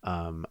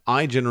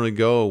 I generally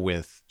go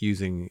with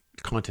using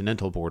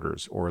continental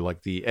borders, or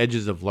like the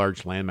edges of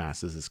large land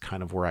masses is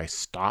kind of where I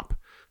stop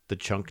the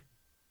chunk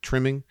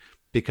trimming,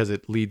 because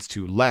it leads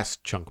to less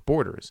chunk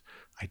borders.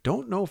 I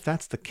don't know if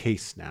that's the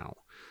case now,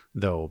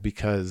 though,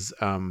 because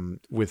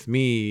with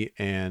me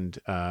and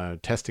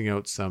testing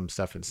out some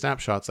stuff in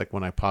snapshots, like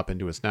when I pop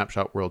into a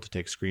snapshot world to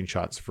take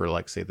screenshots for,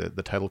 like, say,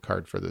 the title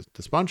card for the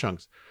spawn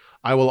chunks,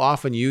 I will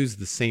often use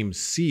the same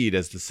seed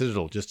as the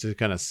Citadel just to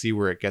kind of see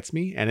where it gets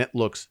me, and it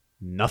looks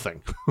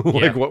nothing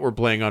like what we're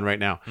playing on right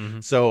now.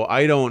 So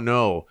I don't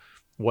know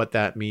what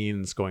that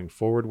means going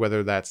forward,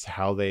 whether that's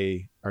how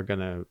they are going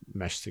to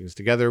mesh things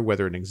together,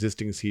 whether an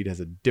existing seed has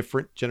a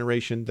different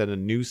generation than a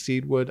new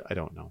seed would. I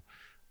don't know.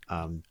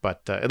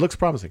 But it looks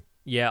promising.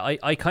 Yeah,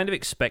 I kind of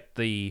expect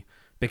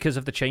because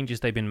of the changes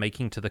they've been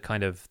making to the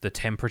kind of the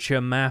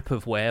temperature map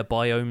of where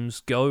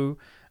biomes go,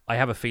 I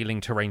have a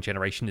feeling terrain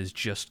generation is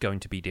just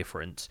going to be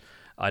different.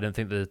 I don't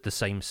think the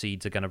same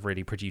seeds are going to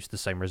really produce the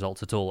same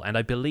results at all. And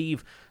I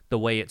believe the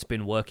way it's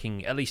been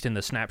working, at least in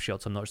the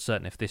snapshots, I'm not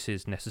certain if this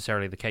is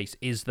necessarily the case,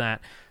 is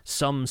that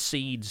some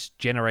seeds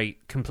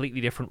generate completely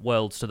different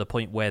worlds to the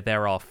point where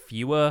there are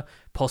fewer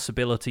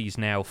possibilities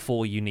now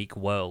for unique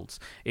worlds.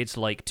 It's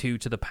like 2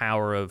 to the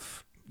power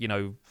of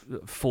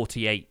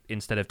 48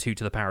 instead of 2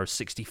 to the power of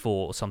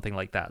 64 or something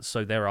like that.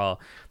 So there are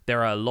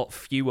a lot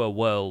fewer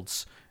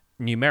worlds.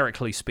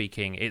 Numerically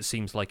speaking, it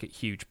seems like it's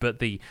huge, but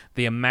the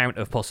amount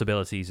of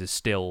possibilities is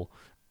still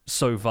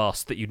so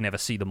vast that you'd never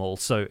see them all.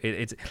 So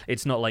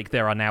it's not like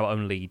there are now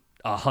only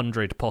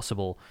 100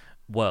 possible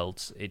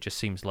worlds. It just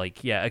seems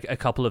like a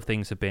couple of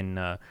things have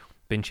been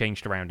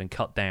changed around and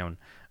cut down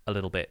a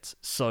little bit.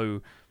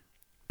 So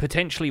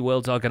potentially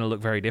worlds are going to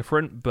look very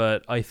different,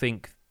 but I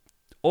think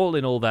all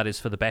in all that is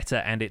for the better,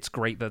 and it's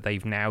great that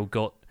they've now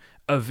got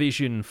a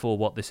vision for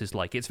what this is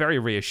like. It's very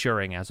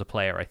reassuring as a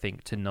player, I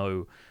think, to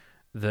know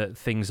that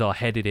things are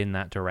headed in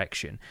that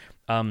direction.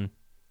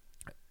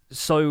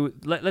 So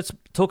let's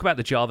talk about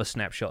the Java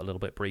snapshot a little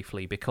bit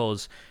briefly,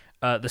 because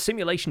the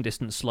simulation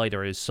distance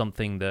slider is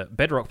something that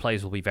Bedrock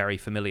players will be very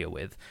familiar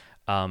with.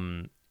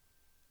 And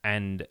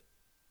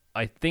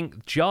I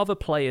think Java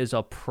players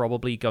are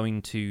probably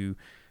going to,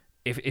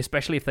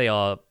 especially if they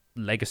are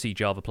legacy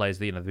Java players,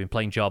 they've been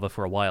playing Java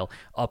for a while,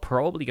 are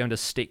probably going to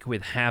stick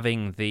with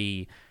having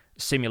the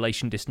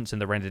simulation distance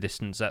and the render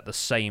distance at the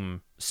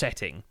same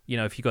setting.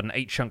 If you've got an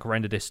 8-chunk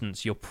render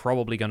distance, you're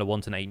probably going to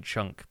want an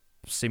 8-chunk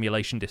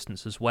simulation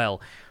distance as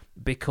well,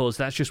 because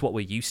that's just what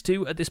we're used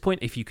to at this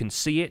point. If you can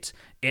see it,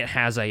 it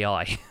has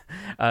AI.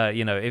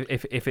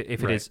 If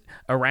it Right. is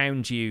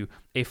around you,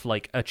 if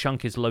like a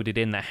chunk is loaded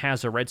in that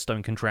has a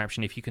redstone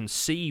contraption, if you can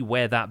see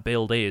where that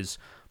build is,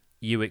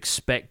 you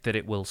expect that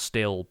it will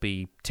still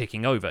be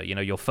ticking over.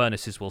 Your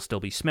furnaces will still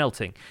be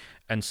smelting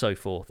and so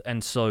forth.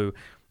 And so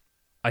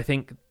I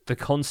think the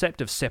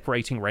concept of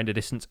separating render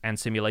distance and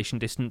simulation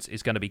distance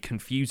is going to be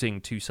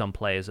confusing to some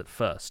players at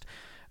first.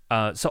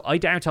 So I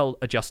doubt I'll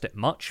adjust it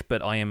much,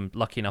 but I am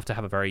lucky enough to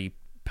have a very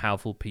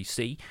powerful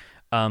PC.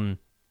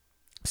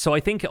 So I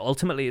think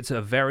ultimately it's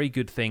a very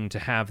good thing to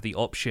have the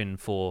option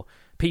for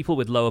people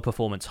with lower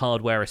performance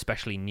hardware,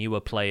 especially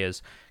newer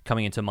players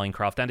coming into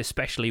Minecraft, and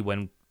especially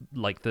when,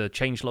 like the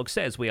changelog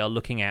says, we are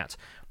looking at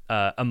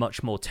a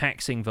much more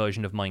taxing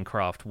version of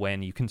Minecraft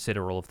when you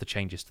consider all of the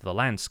changes to the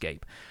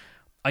landscape.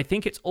 I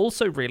think it's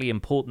also really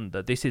important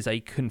that this is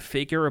a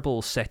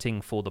configurable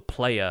setting for the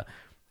player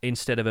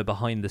instead of a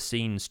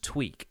behind-the-scenes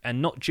tweak,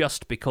 and not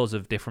just because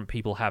of different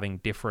people having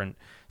different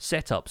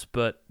setups,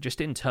 but just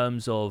in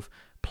terms of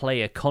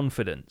player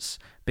confidence,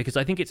 because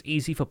I think it's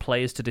easy for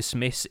players to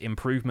dismiss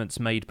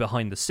improvements made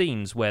behind the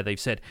scenes where they've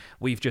said,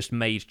 we've just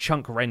made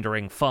chunk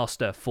rendering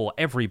faster for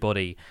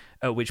everybody,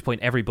 at which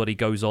point everybody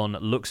goes on,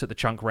 looks at the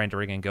chunk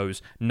rendering and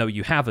goes, no,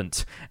 you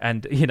haven't.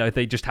 And,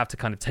 they just have to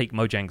kind of take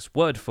Mojang's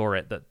word for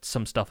it that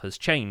some stuff has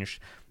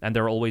changed, and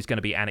there are always going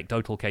to be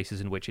anecdotal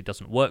cases in which it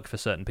doesn't work for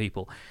certain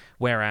people.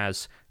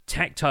 Whereas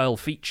tactile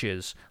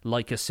features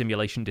like a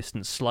simulation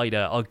distance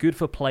slider are good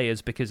for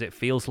players because it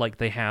feels like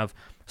they have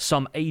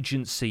some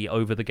agency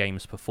over the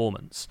game's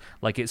performance.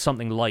 Like it's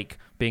something like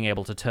being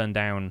able to turn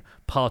down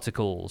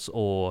particles,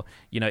 or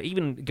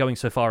even going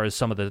so far as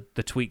some of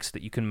the tweaks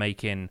that you can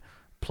make in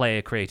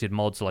player-created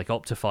mods like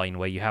Optifine,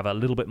 where you have a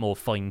little bit more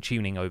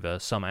fine-tuning over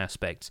some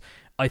aspects.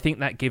 I think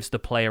that gives the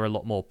player a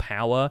lot more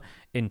power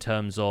in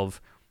terms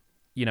of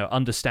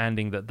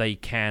understanding that they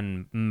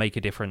can make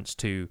a difference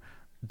to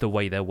the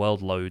way their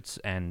world loads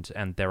and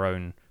their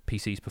own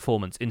PC's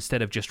performance,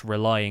 instead of just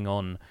relying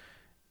on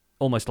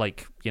almost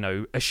like,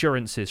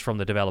 assurances from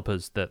the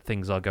developers that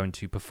things are going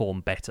to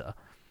perform better.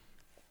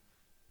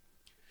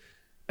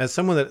 As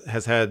someone that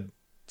has had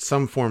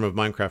some form of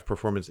Minecraft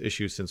performance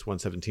issues since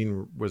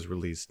 1.17 was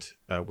released,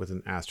 with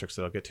an asterisk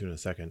that I'll get to in a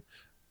second,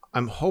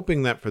 I'm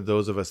hoping that for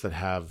those of us that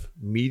have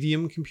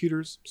medium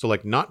computers, so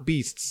like not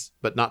beasts,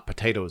 but not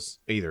potatoes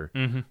either,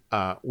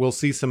 we'll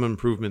see some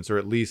improvements, or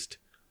at least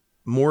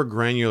more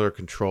granular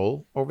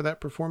control over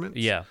that performance.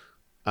 Yeah.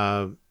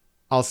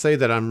 I'll say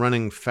that I'm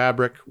running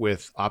Fabric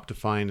with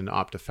Optifine and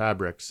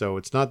OptiFabric, so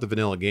it's not the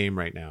vanilla game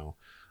right now.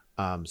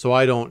 So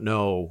I don't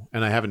know,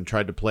 and I haven't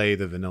tried to play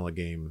the vanilla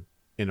game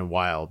in a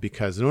while,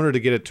 because in order to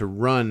get it to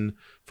run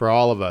for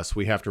all of us,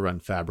 we have to run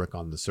Fabric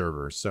on the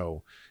server.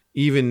 So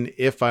even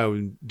if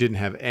I didn't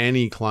have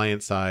any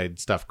client-side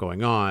stuff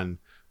going on,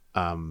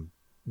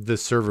 the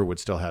server would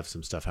still have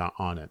some stuff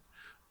on it.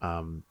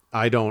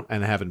 I don't,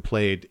 and haven't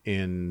played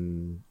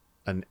in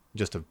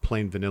just a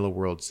plain vanilla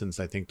world since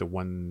I think the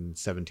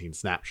 1.17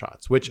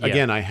 snapshots, which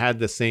again, I had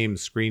the same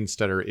screen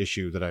stutter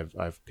issue that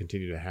I've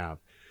continued to have.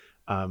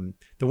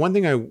 The one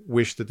thing I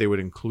wish that they would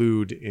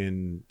include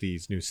in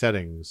these new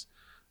settings,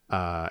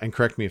 and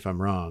correct me if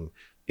I'm wrong,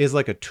 is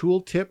like a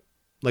tooltip.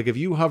 Like if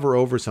you hover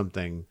over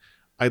something,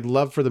 I'd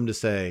love for them to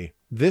say,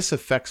 this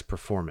affects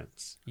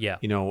performance. Yeah.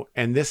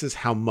 And this is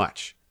how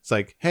much. It's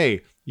like,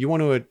 hey, you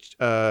want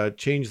to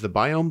change the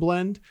biome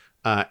blend?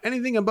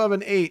 Anything above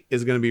an 8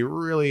 is going to be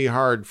really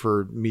hard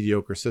for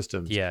mediocre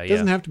systems. Yeah, it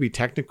doesn't have to be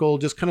technical,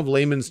 just kind of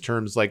layman's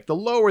terms. Like the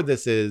lower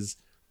this is,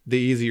 the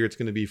easier it's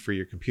going to be for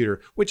your computer,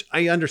 which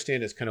I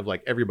understand is kind of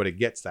like everybody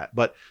gets that.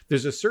 But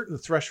there's a certain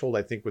threshold,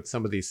 I think, with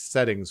some of these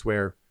settings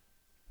where,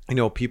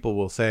 people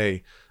will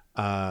say,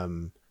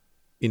 the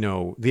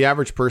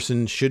average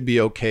person should be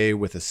okay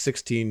with a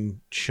 16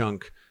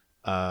 chunk,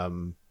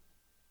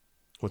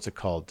 what's it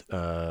called?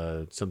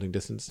 Something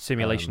distance?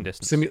 Simulation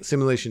distance.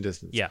 Simulation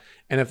distance. Yeah.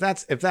 And if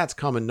that's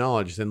common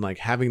knowledge, then like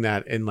having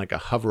that in like a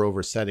hover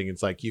over setting,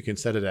 it's like you can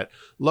set it at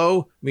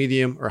low,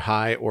 medium, or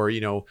high, or,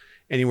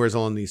 anywhere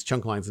along these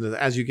chunk lines. And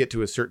as you get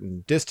to a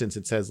certain distance,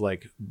 it says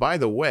like, by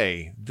the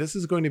way, this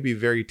is going to be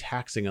very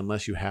taxing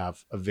unless you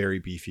have a very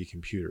beefy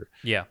computer.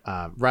 Yeah.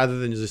 Rather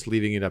than just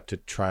leaving it up to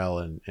trial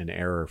and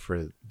error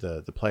for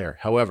the player.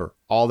 However,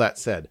 all that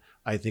said,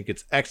 I think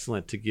it's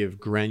excellent to give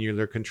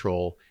granular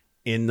control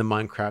in the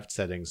Minecraft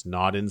settings,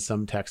 not in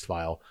some text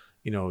file,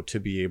 to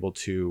be able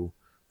to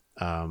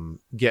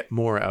get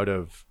more out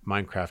of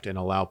Minecraft and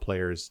allow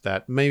players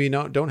that maybe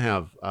don't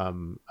have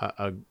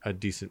a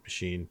decent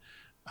machine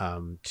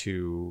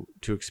to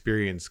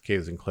experience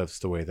Caves and Cliffs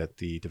the way that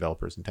the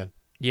developers intend.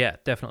 Yeah,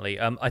 definitely.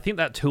 I think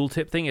that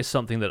tooltip thing is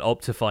something that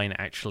Optifine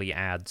actually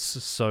adds.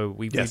 So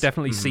we've Yes.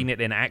 definitely seen it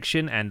in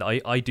action, and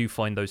I do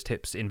find those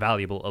tips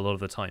invaluable a lot of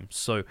the time.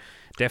 So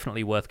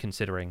definitely worth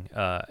considering.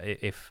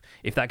 If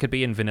that could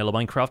be in vanilla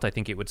Minecraft, I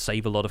think it would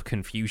save a lot of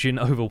confusion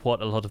over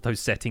what a lot of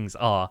those settings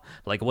are,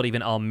 like what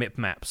even are mip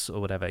maps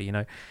or whatever.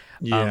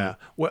 Yeah.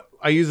 Well,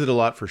 I use it a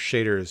lot for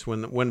shaders.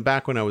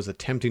 When I was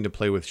attempting to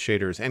play with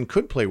shaders and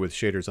could play with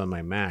shaders on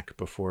my Mac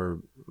before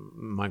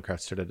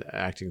Minecraft started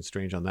acting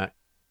strange on that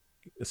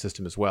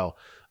system as well.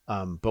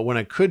 But when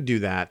I could do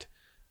that,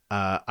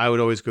 I would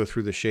always go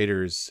through the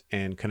shaders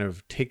and kind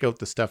of take out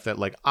the stuff that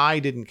like I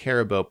didn't care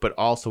about, but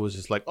also was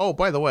just like, oh,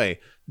 by the way,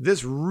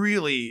 this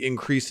really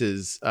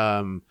increases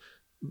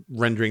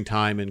rendering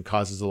time and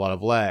causes a lot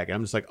of lag.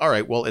 I'm just like, all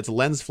right, well, it's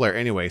lens flare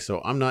anyway,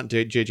 so I'm not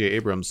J.J.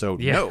 Abrams, so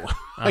no,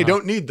 I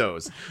don't need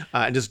those.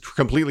 And just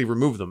completely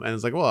remove them. And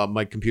it's like, well,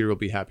 my computer will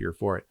be happier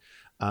for it.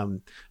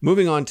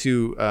 Moving on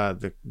to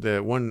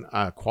the one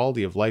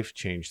quality of life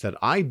change that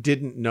I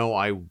didn't know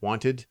I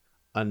wanted,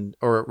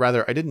 or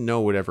rather, I didn't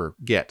know would ever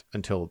get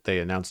until they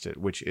announced it,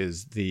 which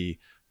is the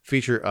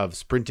feature of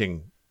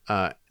sprinting,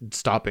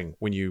 stopping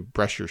when you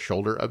brush your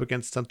shoulder up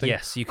against something.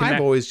 Yes, you can.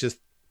 I've always just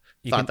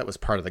thought that was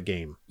part of the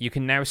game. You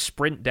can now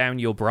sprint down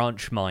your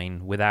branch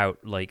mine without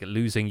like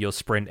losing your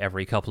sprint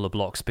every couple of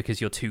blocks because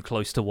you're too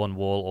close to one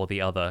wall or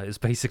the other. Is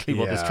basically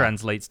what this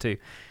translates to.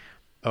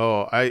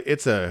 Oh,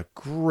 it's a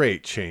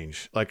great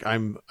change. Like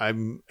I'm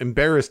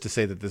embarrassed to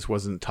say that this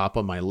wasn't top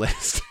on my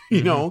list,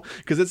 you know,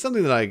 because it's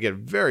something that I get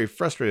very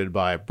frustrated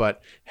by,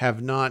 but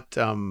have not.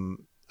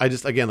 I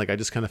just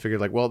kind of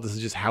figured like, well, this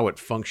is just how it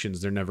functions.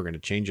 They're never going to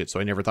change it,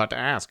 so I never thought to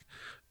ask.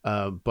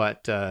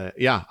 But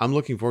I'm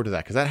looking forward to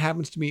that because that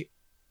happens to me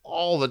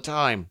all the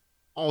time.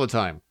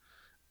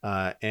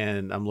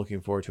 And I'm looking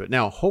forward to it.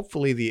 Now,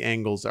 hopefully the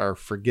angles are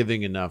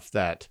forgiving enough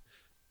that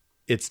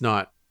it's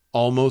not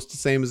almost the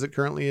same as it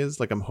currently is.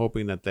 Like I'm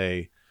hoping that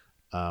they,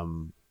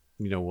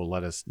 will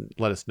let us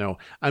know.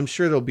 I'm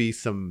sure there'll be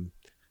some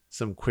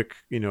quick,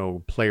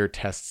 player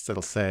tests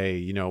that'll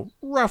say,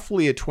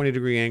 roughly a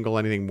 20-degree angle.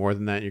 Anything more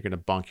than that, you're going to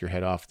bonk your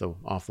head off the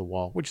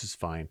wall, which is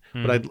fine.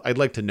 But I'd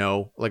like to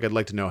know,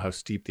 how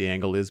steep the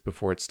angle is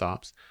before it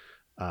stops.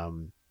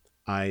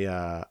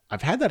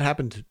 I've had that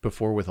happen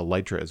before with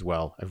Elytra as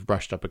well. I've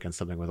brushed up against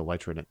something with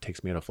Elytra and it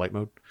takes me out of flight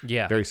mode.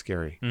 Yeah. Very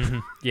scary.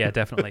 Yeah,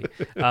 definitely.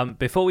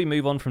 Before we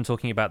move on from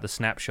talking about the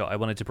snapshot, I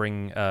wanted to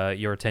bring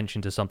your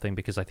attention to something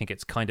because I think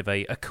it's kind of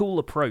a cool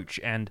approach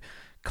and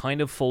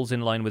kind of falls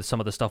in line with some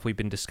of the stuff we've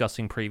been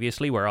discussing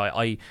previously, where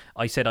I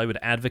said I would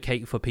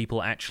advocate for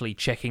people actually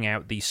checking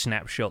out these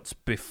snapshots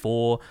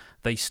before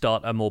they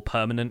start a more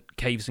permanent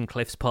Caves and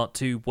Cliffs Part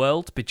 2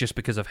 world, but just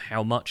because of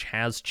how much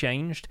has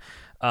changed.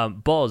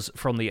 Boz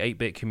from the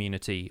 8-Bit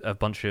community, a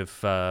bunch of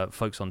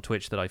folks on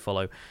Twitch that I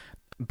follow,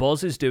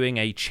 Boz is doing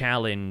a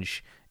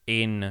challenge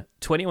in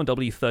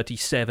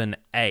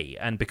 21W37A,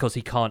 and because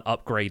he can't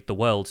upgrade the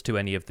world to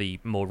any of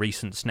the more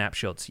recent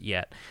snapshots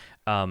yet,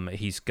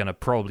 he's going to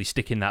probably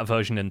stick in that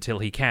version until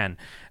he can.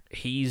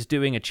 He's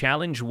doing a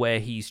challenge where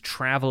he's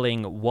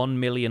traveling 1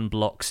 million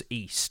blocks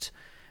east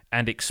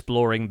and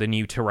exploring the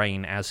new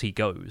terrain as he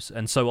goes.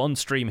 And so on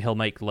stream, he'll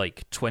make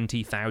like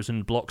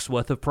 20,000 blocks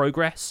worth of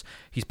progress.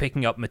 He's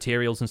picking up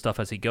materials and stuff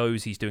as he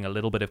goes. He's doing a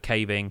little bit of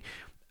caving.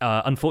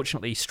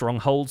 Unfortunately,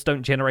 strongholds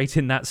don't generate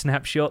in that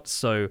snapshot,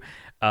 so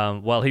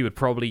while he would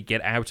probably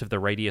get out of the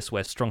radius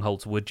where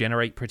strongholds would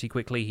generate pretty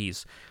quickly,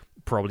 he's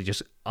probably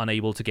just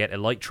unable to get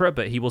Elytra,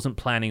 but he wasn't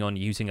planning on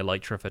using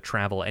Elytra for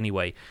travel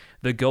anyway.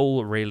 The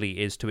goal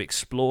really is to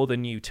explore the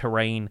new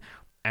terrain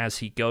as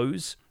he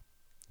goes,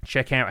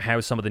 check out how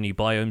some of the new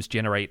biomes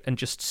generate, and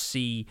just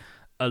see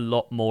a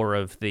lot more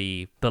of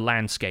the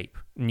landscape,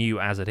 new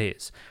as it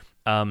is.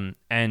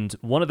 And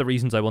one of the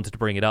reasons I wanted to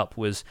bring it up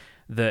was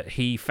that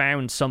he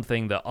found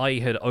something that I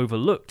had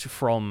overlooked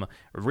from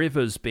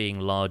rivers being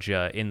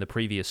larger in the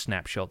previous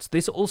snapshots.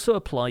 This also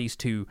applies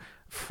to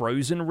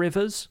frozen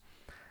rivers,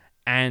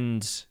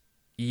 and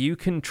you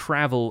can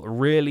travel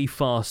really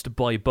fast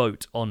by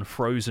boat on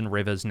frozen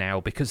rivers now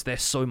because they're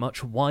so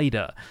much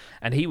wider.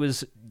 And he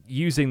was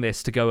using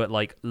this to go at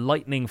like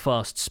lightning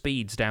fast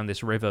speeds down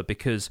this river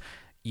because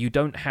you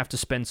don't have to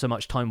spend so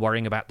much time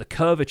worrying about the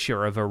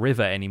curvature of a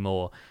river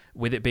anymore.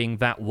 With it being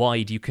that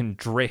wide, you can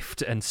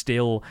drift and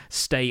still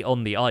stay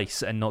on the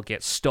ice and not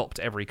get stopped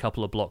every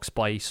couple of blocks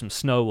by some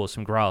snow or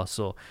some grass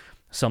or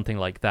something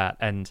like that.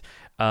 And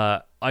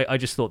I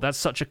just thought that's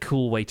such a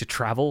cool way to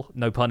travel,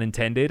 no pun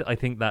intended. I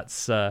think that's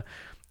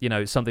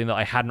something that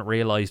I hadn't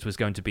realized was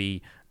going to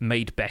be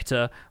made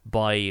better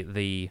by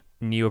the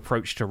new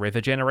approach to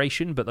river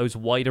generation. But those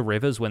wider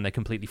rivers, when they're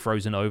completely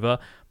frozen over,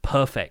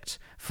 perfect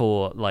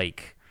for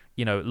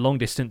long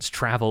distance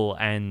travel.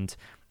 And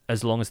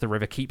as long as the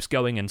river keeps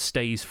going and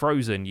stays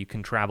frozen, you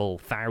can travel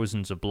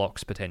thousands of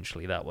blocks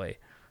potentially that way.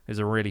 It's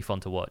really fun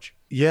to watch.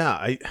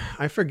 Yeah,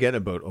 I forget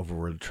about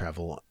overworld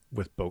travel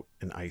with boat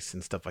and ice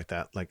and stuff like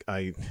that. Like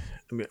I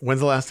mean,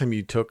 when's the last time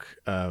you took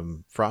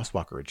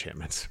Frostwalker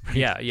enchantments?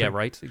 Right? Yeah,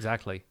 right,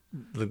 exactly.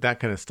 That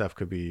kind of stuff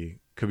could be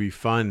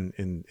fun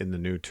in the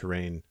new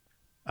terrain.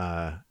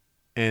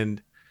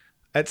 And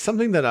it's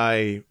something that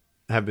I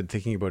have been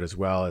thinking about as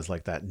well, as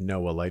like that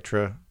no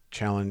elytra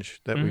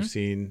challenge that we've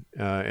seen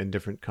in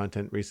different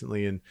content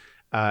recently. And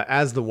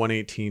as the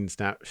 118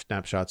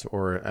 snapshots,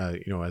 or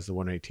as the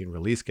 118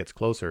 release gets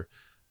closer,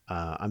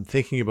 I'm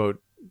thinking about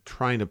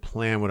trying to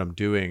plan what I'm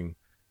doing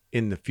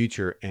in the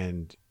future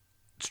and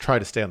try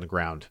to stay on the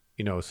ground,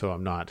 so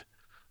I'm not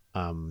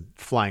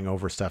flying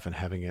over stuff and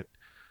having it,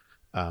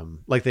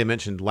 like they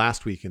mentioned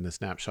last week in the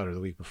snapshot, or the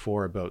week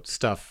before, about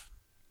stuff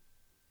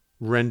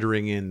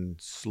rendering in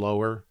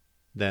slower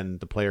than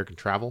the player can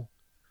travel.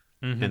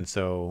 And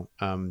so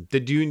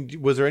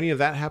was there any of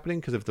that happening?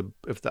 Because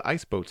if the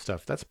ice boat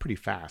stuff, that's pretty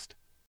fast.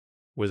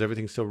 Was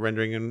everything still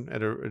rendering in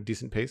at a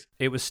decent pace?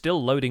 It was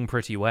still loading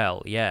pretty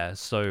well, yeah.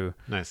 So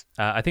nice.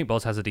 I think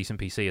Boz has a decent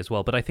PC as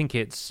well, but I think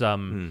it's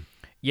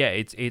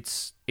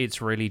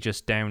it's really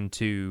just down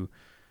to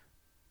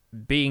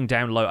being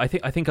down low. I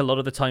think a lot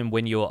of the time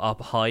when you're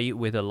up high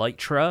with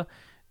Elytra,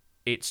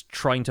 it's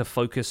trying to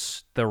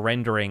focus the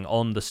rendering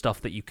on the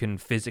stuff that you can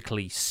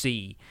physically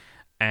see,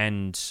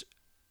 and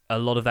a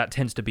lot of that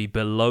tends to be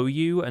below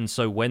you. And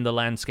so when the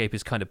landscape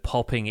is kind of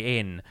popping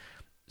in,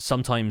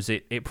 sometimes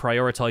it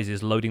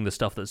prioritizes loading the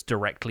stuff that's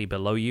directly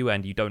below you,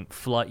 and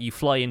you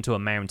fly into a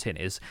mountain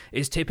is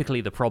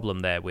typically the problem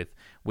there with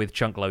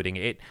chunk loading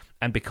it.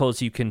 And because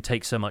you can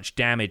take so much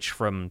damage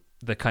from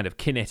the kind of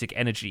kinetic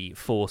energy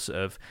force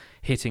of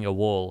hitting a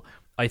wall,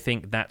 I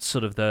think that's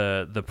sort of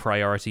the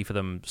priority for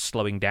them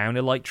slowing down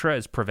Elytra,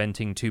 is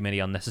preventing too many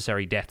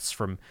unnecessary deaths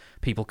from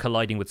people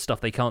colliding with stuff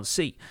they can't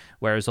see.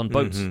 Whereas on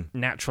boats,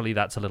 naturally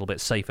that's a little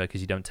bit safer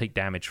because you don't take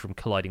damage from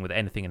colliding with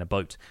anything in a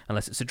boat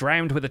unless it's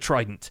drowned with a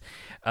trident.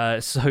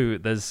 So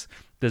there's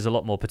a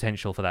lot more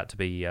potential for that to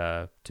be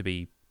a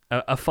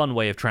fun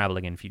way of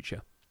traveling in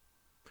future.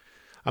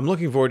 I'm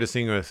looking forward to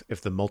seeing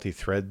if the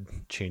multi-thread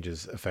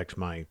changes affect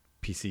my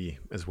PC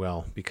as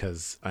well,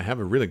 because I have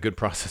a really good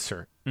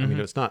processor. I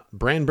mean, it's not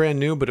brand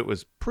new, but it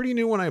was pretty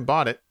new when I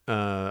bought it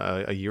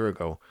a year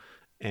ago,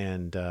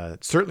 and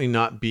certainly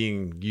not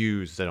being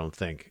used, I don't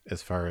think,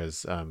 as far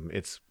as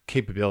its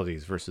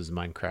capabilities versus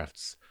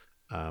Minecraft's,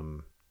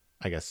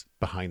 I guess,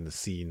 behind the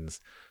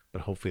scenes.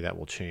 But hopefully that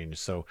will change.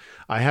 So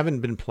I haven't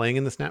been playing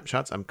in the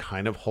snapshots. I'm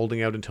kind of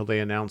holding out until they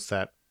announce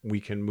that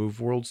we can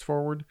move worlds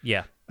forward.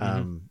 Yeah.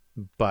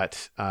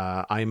 But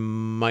I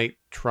might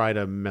try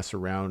to mess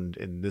around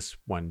in this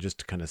one just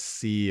to kind of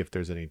see if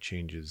there's any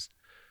changes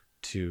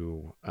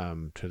to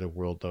the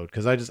world load,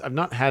 because I've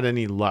not had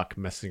any luck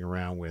messing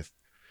around with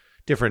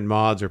different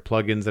mods or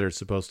plugins that are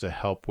supposed to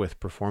help with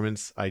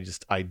performance. I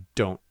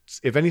don't.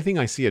 If anything,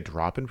 I see a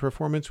drop in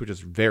performance, which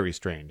is very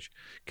strange,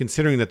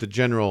 considering that the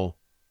general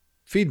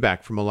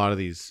feedback from a lot of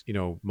these,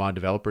 mod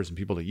developers and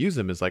people that use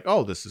them is like,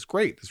 oh, this is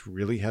great. This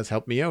really has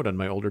helped me out on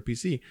my older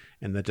PC.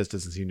 And that just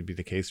doesn't seem to be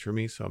the case for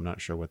me. So I'm not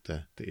sure what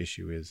the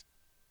issue is.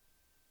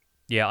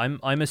 Yeah,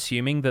 I'm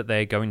assuming that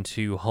they're going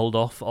to hold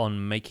off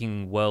on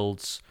making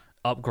worlds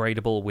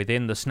upgradable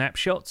within the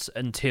snapshots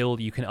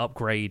until you can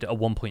upgrade a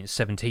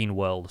 1.17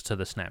 world to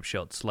the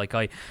snapshots. Like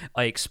I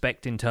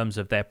expect, in terms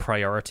of their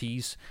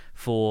priorities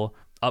for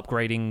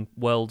upgrading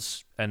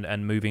worlds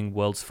and moving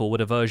worlds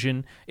forward a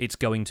version, it's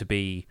going to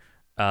be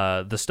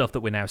the stuff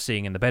that we're now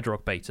seeing in the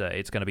Bedrock beta.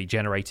 It's going to be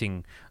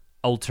generating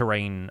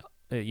all-terrain,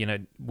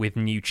 with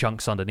new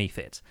chunks underneath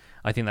it.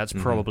 I think that's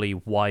probably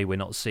why we're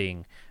not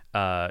seeing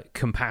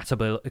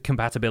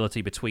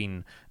compatibility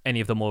between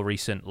any of the more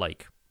recent,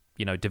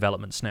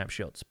 development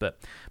snapshots. But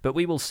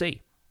we will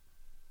see.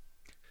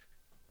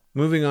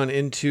 Moving on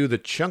into the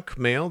chunk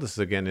mail. This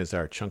again is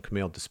our chunk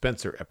mail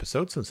dispenser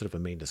episode. So instead of a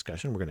main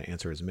discussion, we're going to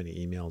answer as many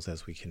emails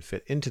as we can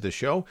fit into the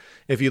show.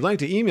 If you'd like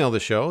to email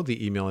the show,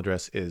 the email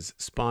address is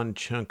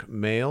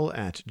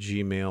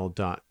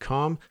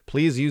spawnchunkmail@gmail.com.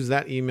 Please use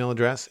that email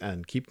address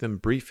and keep them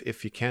brief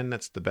if you can.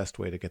 That's the best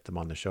way to get them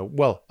on the show.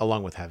 Well,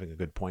 along with having a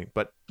good point,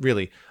 but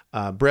really,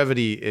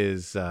 brevity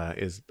is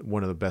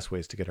one of the best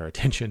ways to get our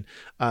attention.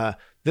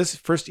 This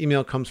first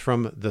email comes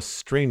from The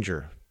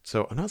Stranger.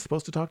 So I'm not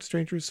supposed to talk to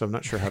strangers, so I'm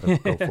not sure how to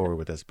go forward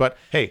with this. But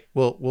hey,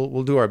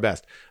 we'll do our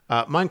best.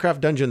 Minecraft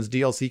Dungeons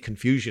DLC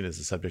confusion is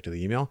the subject of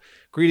the email.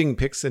 Greeting,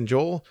 Pix and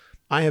Joel.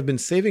 I have been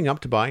saving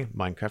up to buy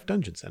Minecraft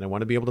Dungeons, and I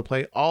want to be able to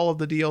play all of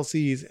the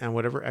DLCs and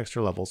whatever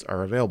extra levels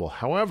are available.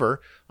 However,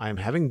 I am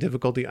having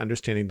difficulty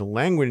understanding the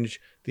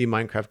language the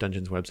Minecraft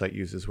Dungeons website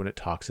uses when it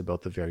talks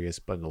about the various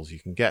bundles you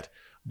can get.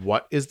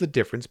 What is the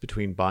difference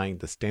between buying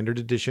the standard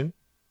edition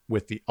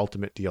with the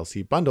Ultimate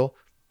DLC bundle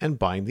and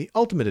buying the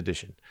Ultimate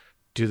edition?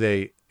 Do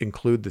they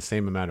include the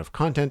same amount of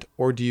content,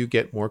 or do you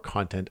get more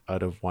content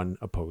out of one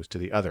opposed to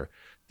the other?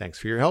 Thanks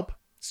for your help,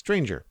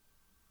 Stranger.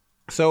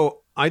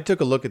 So I took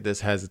a look at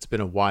this as it's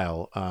been a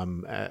while.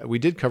 We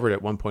did cover it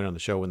at one point on the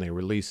show when they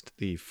released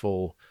the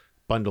full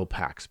bundle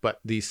packs, but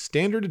the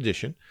standard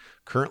edition,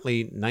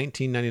 currently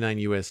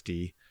 $19.99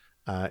 USD,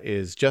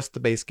 is just the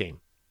base game,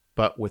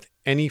 but with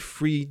any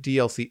free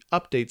DLC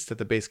updates that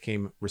the base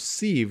game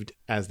received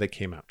as they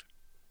came out.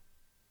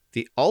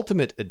 The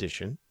Ultimate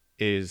Edition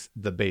is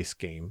the base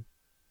game,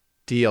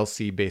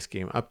 DLC base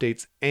game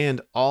updates,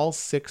 and all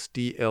 6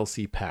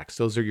 DLC packs.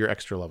 Those are your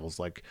extra levels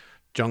like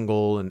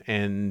Jungle and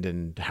End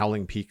and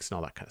Howling Peaks and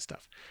all that kind of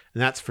stuff.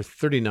 And that's for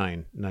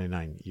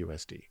 $39.99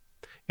 USD.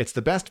 It's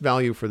the best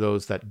value for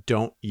those that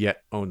don't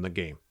yet own the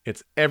game.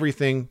 It's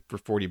everything for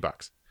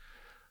 $40.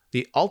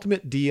 The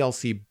Ultimate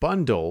DLC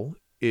bundle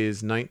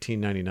is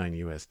 $19.99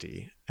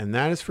 USD, and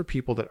that is for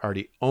people that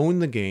already own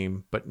the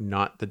game but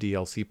not the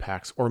DLC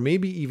packs, or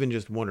maybe even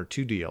just one or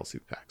two DLC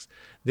packs.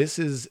 This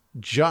is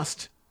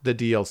just the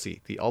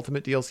DLC. The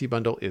Ultimate DLC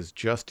bundle is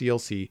just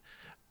DLC.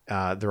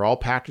 They're all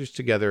packaged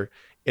together.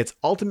 It's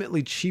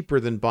ultimately cheaper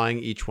than buying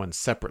each one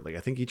separately.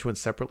 I think each one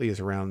separately is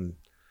around,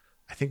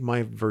 I think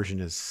my version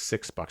is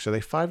 $6. Are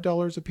they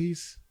 $5 a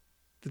piece?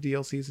 The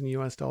DLCs in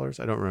US dollars?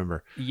 I don't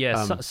remember.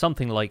 Yeah,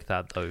 something like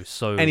that though.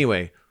 So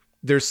anyway,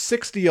 there's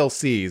 6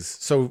 DLCs,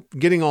 so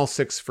getting all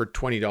 6 for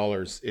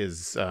 $20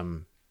 is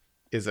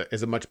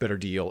a much better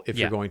deal if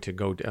you're going to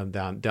go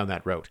down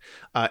that route.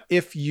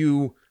 If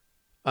you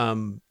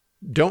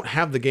don't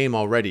have the game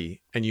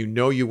already and you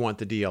know you want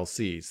the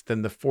DLCs,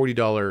 then the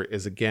 $40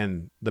 is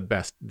again the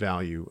best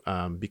value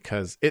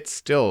because it's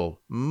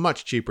still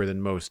much cheaper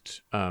than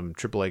most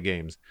AAA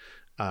games.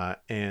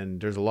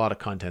 And there's a lot of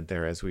content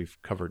there, as we've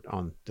covered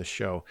on the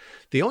show.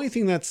 The only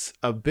thing that's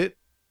a bit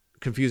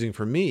confusing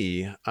for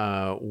me,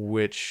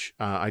 which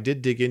I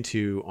did dig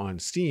into on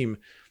Steam,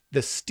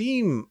 the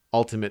Steam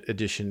Ultimate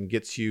Edition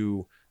gets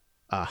you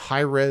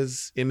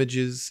high-res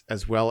images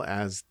as well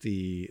as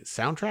the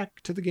soundtrack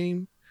to the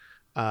game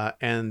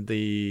and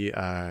the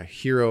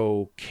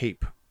hero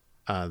cape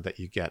that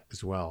you get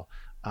as well.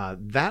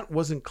 That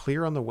wasn't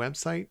clear on the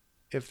website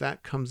if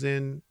that comes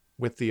in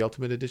with the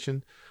Ultimate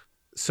Edition.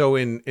 So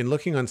in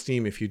looking on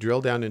Steam, if you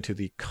drill down into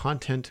the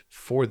content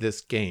for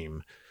this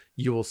game,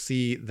 you will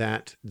see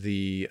that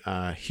the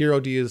Hero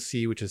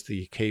DLC, which is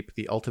the cape,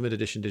 the Ultimate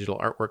Edition digital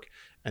artwork,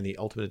 and the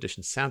Ultimate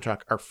Edition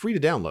soundtrack are free to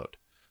download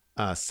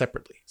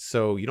separately.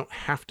 So you don't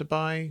have to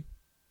buy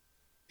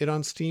it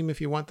on Steam if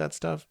you want that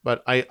stuff.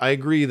 But I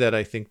agree that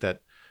I think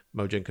that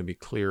Mojang can be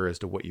clear as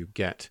to what you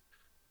get,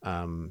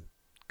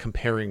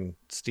 comparing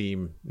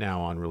Steam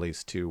now on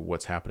release to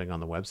what's happening on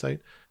the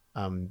website.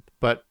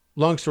 But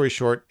long story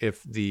short,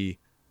 if the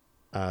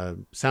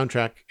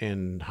soundtrack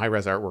and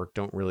high-res artwork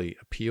don't really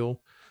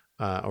appeal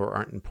or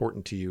aren't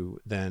important to you,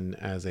 then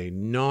as a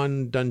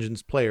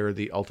non-Dungeons player,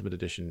 the Ultimate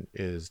Edition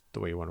is the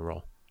way you want to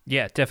roll.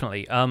 Yeah,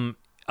 definitely.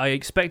 I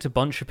expect a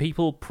bunch of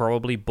people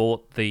probably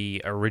bought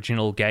the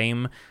original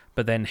game,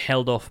 but then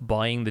held off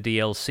buying the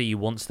DLC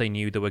once they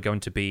knew there were going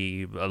to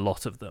be a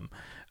lot of them.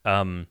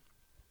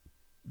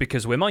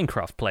 Because we're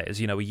Minecraft players,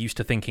 we're used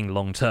to thinking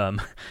long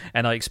term,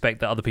 and I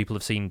expect that other people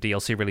have seen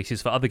DLC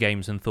releases for other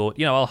games and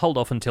thought, I'll hold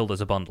off until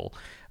there's a bundle.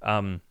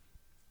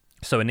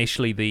 So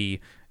initially the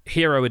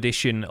Hero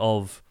Edition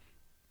of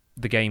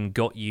the game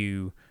got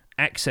you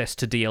access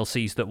to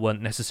DLCs that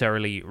weren't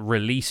necessarily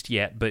released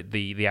yet, but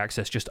the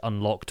access just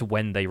unlocked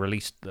when they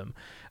released them.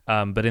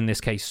 But in this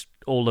case,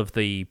 all of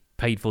the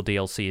paid-for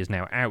DLC is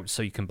now out,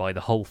 so you can buy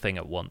the whole thing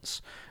at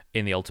once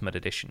in the Ultimate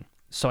Edition.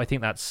 So I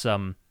think that's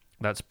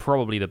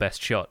probably the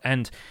best shot.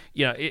 And,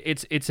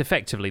 it's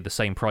effectively the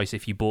same price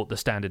if you bought the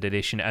Standard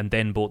Edition and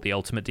then bought the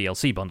Ultimate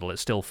DLC bundle.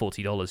 It's still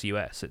 $40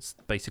 US. It's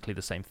basically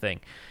the same thing.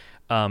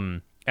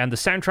 And the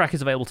soundtrack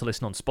is available to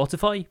listen on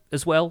Spotify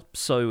as well.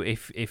 So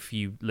if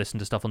you listen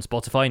to stuff on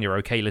Spotify and you're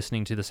okay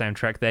listening to the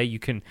soundtrack there, you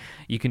can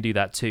do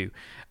that too.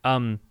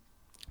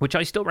 Which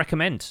I still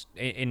recommend.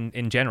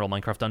 In general,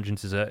 Minecraft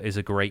Dungeons is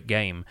a great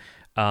game.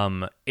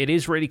 It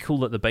is really cool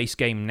that the base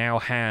game now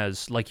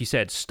has, like you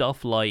said,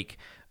 stuff like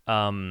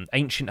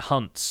ancient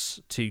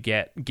hunts to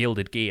get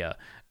gilded gear.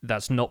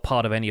 That's not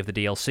part of any of the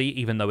DLC,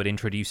 even though it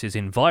introduces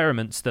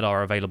environments that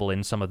are available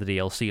in some of the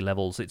DLC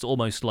levels. It's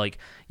almost like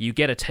you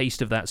get a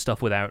taste of that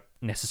stuff without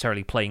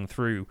necessarily playing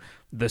through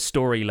the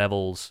story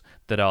levels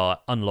that are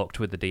unlocked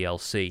with the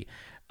DLC.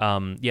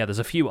 There's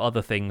a few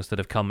other things that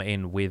have come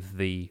in with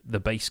the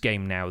base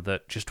game now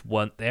that just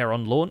weren't there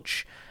on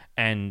launch,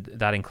 and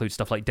that includes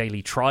stuff like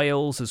daily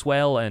trials as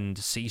well, and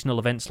seasonal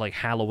events like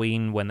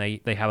Halloween when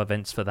they have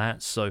events for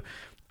that. So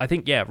I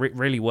think,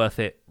 really worth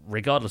it,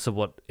 regardless of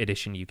what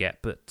edition you get.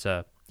 But,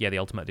 the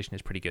Ultimate Edition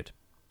is pretty good.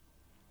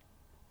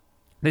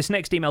 This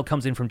next email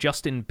comes in from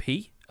Justin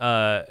P.,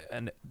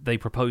 and they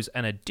propose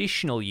an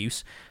additional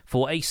use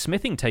for a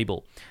smithing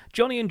table.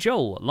 Johnny and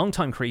Joel,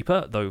 long-time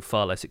creeper, though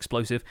far less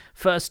explosive,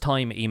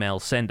 first-time email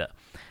sender.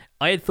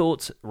 I had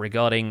thoughts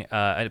regarding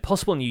a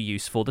possible new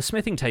use for the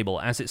smithing table,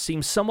 as it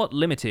seems somewhat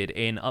limited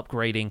in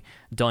upgrading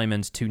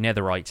diamonds to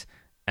netherite,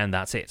 and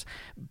that's it.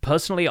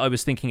 Personally, I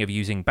was thinking of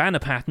using banner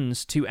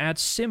patterns to add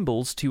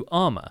symbols to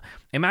armor.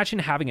 Imagine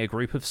having a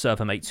group of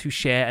server mates who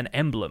share an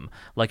emblem,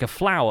 like a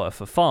flower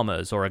for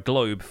farmers or a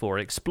globe for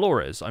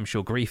explorers. I'm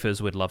sure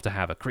griefers would love to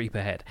have a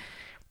creeper head.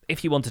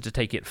 If you wanted to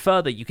take it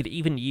further, you could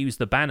even use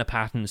the banner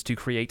patterns to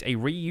create a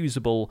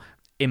reusable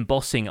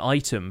embossing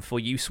item for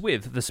use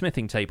with the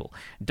smithing table.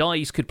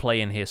 Dyes could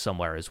play in here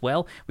somewhere as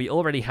well. We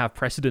already have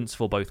precedents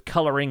for both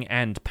colouring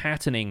and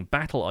patterning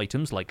battle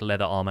items like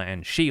leather armour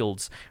and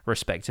shields,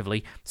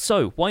 respectively,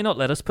 so why not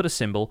let us put a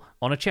symbol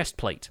on a chest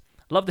plate?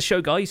 Love the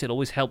show, guys. It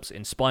always helps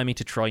inspire me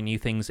to try new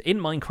things in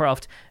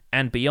Minecraft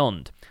and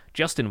beyond.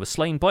 Justin was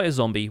slain by a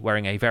zombie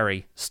wearing a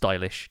very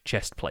stylish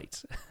chest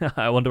plate.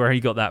 I wonder where he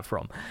got that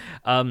from.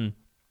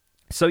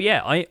 So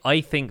yeah,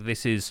 I think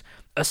this is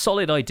a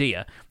solid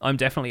idea. I'm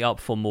definitely up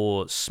for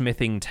more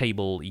smithing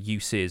table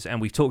uses,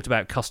 and we've talked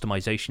about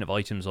customization of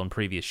items on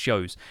previous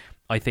shows.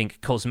 I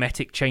think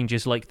cosmetic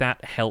changes like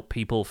that help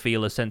people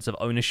feel a sense of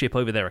ownership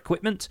over their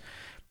equipment.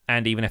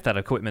 And even if that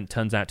equipment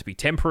turns out to be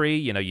temporary,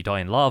 you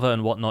die in lava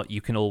and whatnot,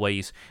 you can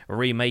always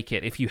remake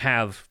it if you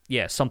have,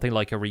 something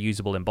like a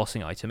reusable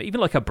embossing item, even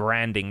like a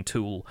branding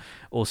tool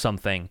or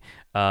something,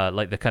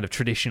 like the kind of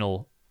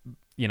traditional,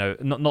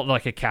 not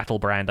like a cattle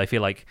brand. I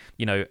feel like,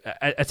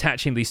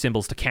 attaching these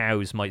symbols to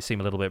cows might seem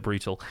a little bit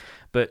brutal.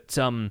 But,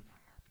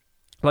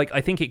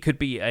 I think it could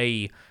be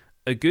a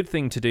good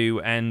thing to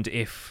do, and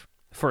if,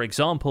 for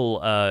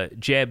example,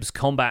 Jeb's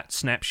combat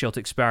snapshot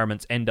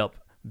experiments end up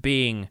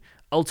being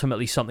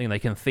ultimately something they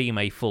can theme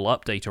a full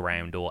update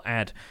around, or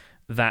add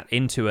that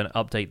into an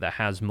update that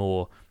has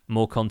more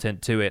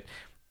content to it,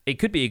 it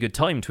could be a good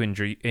time to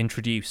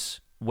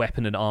introduce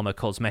weapon and armor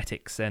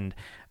cosmetics and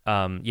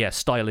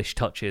stylish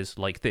touches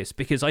like this,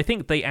 because I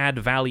think they add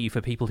value for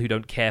people who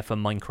don't care for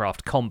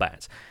Minecraft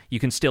combat.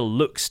 You can still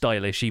look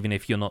stylish even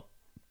if you're not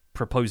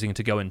proposing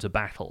to go into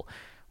battle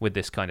with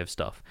this kind of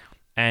stuff.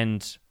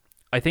 And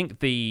I think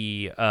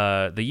the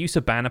use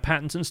of banner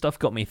patterns and stuff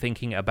got me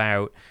thinking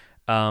about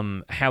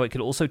how it could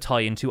also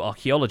tie into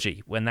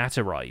archaeology when that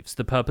arrives.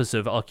 The purpose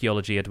of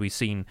archaeology, as we've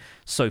seen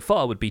so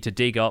far, would be to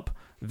dig up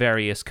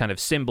various kind of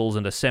symbols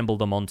and assemble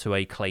them onto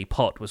a clay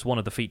pot, was one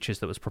of the features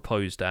that was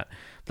proposed at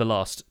the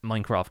last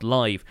Minecraft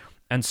Live.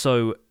 And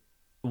so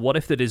what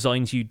if the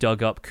designs you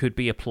dug up could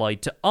be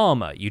applied to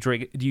armor? You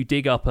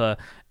dig up a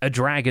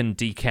dragon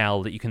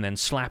decal that you can then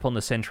slap on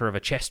the center of a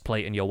chest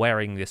plate, and you're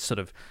wearing this sort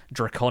of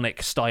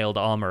draconic styled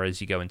armor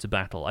as you go into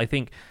battle. I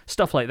think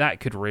stuff like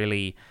that could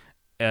really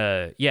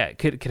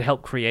could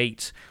help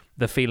create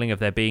the feeling of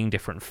there being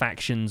different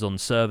factions on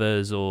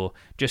servers, or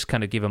just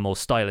kind of give a more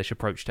stylish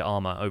approach to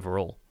armor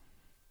overall.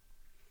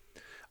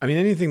 I mean,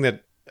 anything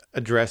that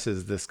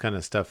addresses this kind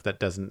of stuff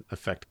that doesn't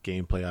affect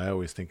gameplay, I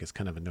always think is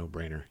kind of a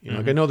no-brainer.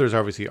 Like, I know there's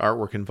obviously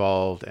artwork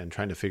involved, and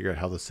trying to figure out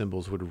how the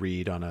symbols would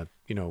read on a,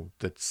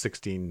 the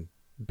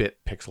 16-bit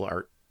pixel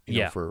art,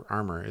 for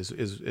armor is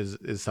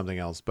something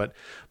else. But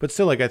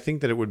still, like, I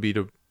think that it would be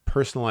to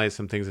personalize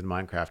some things in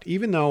Minecraft.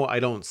 Even though I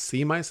don't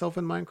see myself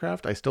in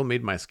Minecraft, I still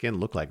made my skin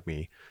look like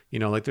me.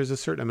 Like, there's a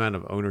certain amount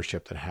of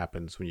ownership that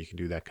happens when you can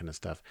do that kind of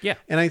stuff. Yeah.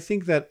 And I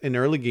think that in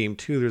early game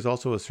too, there's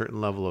also a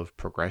certain level of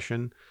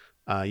progression.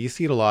 You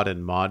see it a lot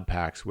in mod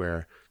packs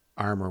where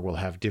armor will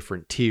have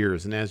different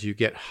tiers, and as you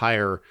get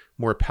higher,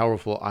 more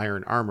powerful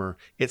iron armor,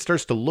 it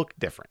starts to look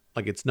different.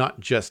 Like, it's not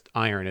just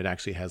iron, it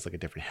actually has like a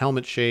different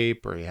helmet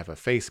shape, or you have a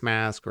face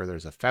mask, or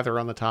there's a feather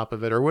on the top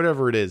of it, or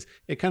whatever it is.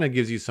 It kind of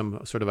gives you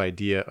some sort of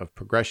idea of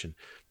progression.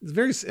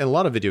 A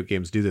lot of video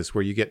games do this,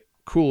 where you get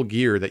cool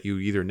gear that you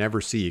either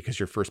never see because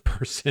you're first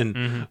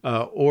person,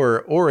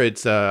 or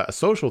it's a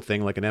social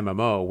thing like an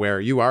MMO where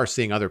you are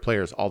seeing other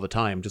players all the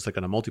time, just like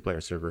on a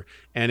multiplayer server.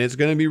 And it's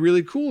going to be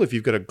really cool if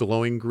you've got a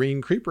glowing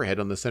green creeper head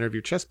on the center of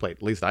your chest plate.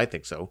 At least I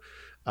think so.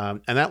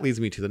 And that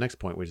leads me to the next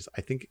point, which is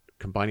I think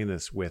combining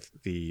this with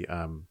the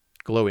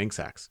glow ink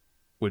sacs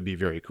would be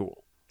very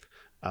cool.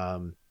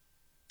 And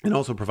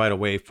also provide a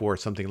way for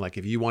something like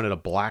if you wanted a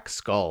black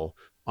skull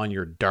on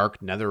your dark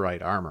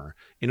netherite armor,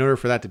 in order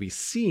for that to be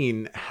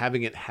seen,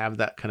 having it have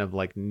that kind of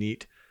like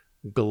neat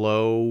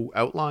glow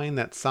outline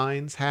that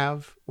signs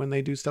have when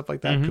they do stuff like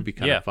that could be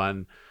kind of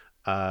fun.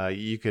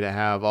 You could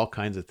have all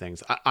kinds of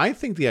things. I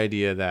think the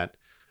idea that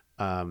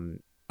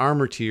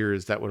armor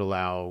tiers that would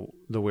allow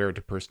the wearer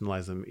to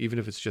personalize them, even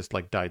if it's just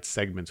like dyed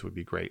segments, would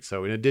be great.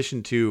 So in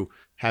addition to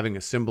having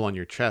a symbol on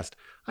your chest,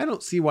 I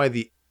don't see why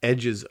the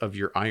edges of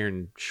your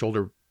iron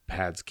shoulder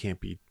pads can't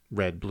be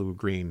red, blue,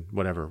 green,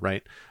 whatever,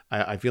 right?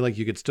 I feel like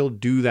you could still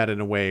do that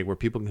in a way where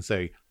people can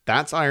say,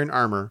 that's iron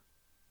armor.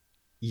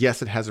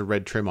 Yes, it has a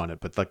red trim on it,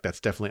 but like that's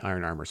definitely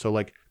iron armor. So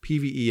like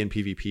PvE and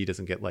PvP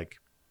doesn't get like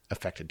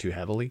affected too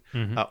heavily,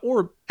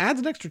 or adds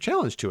an extra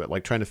challenge to it,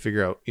 like trying to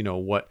figure out,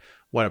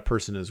 what a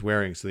person is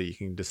wearing so that you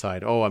can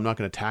decide, oh, I'm not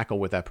going to tackle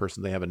with that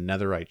person. They have a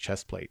netherite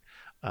chest plate.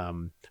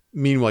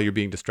 Meanwhile, you're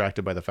being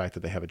distracted by the fact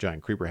that they have a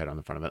giant creeper head on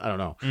the front of it. I don't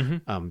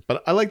know.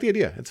 But I like the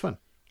idea. It's fun.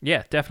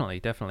 Yeah,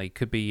 definitely.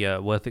 Could be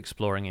worth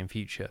exploring in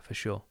future, for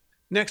sure.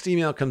 Next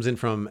email comes in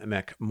from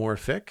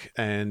MechMorphic,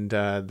 and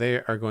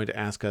they are going to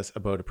ask us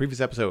about a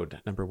previous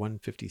episode, number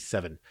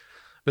 157.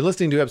 Been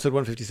listening to episode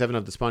 157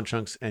 of the Spawn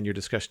Chunks and your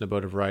discussion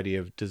about a variety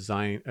of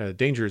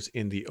dangers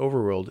in the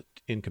overworld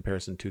in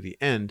comparison to the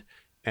end.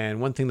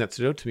 And one thing that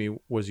stood out to me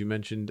was you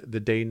mentioned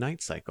the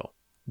day-night cycle.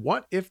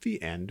 What if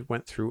the end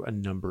went through a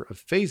number of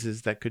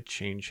phases that could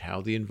change how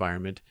the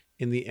environment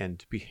in the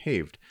end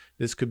behaved?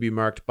 This could be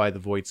marked by the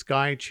void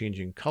sky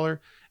changing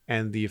color,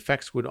 and the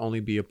effects would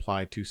only be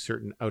applied to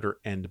certain outer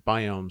end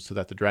biomes so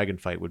that the dragon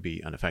fight would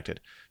be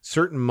unaffected.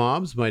 Certain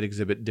mobs might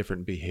exhibit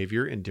different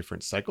behavior in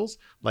different cycles,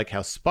 like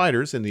how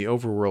spiders in the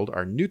overworld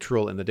are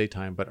neutral in the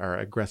daytime but are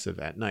aggressive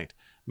at night.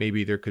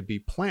 maybe there could be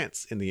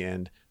plants in the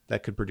end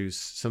that could produce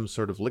some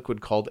sort of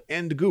liquid called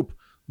end goop,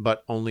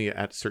 but only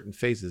at certain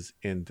phases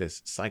in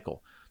this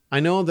cycle. I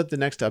know that the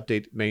next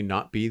update may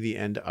not be the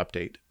end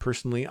update.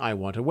 Personally, I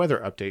want a weather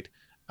update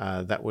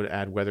that would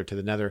add weather to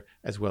the nether,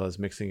 as well as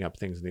mixing up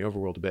things in the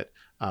overworld a bit,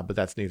 but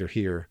that's neither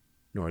here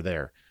nor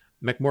there.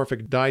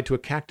 McMorphic died to a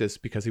cactus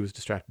because he was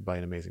distracted by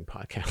an amazing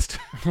podcast.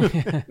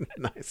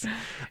 Nice.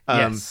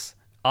 Yes.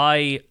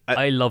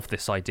 I love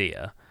this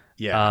idea.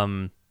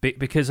 Yeah.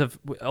 Because of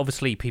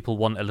obviously people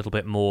want a little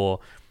bit more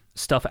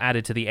stuff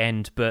added to the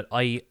end, but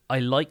I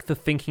like the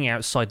thinking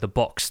outside the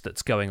box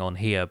that's going on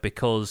here,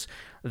 because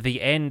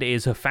the end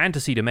is a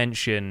fantasy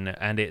dimension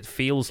and it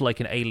feels like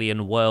an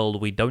alien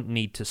world. We don't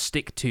need to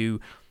stick to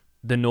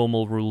the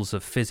normal rules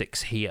of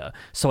physics here.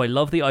 So I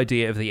love the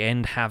idea of the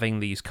end having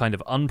these kind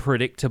of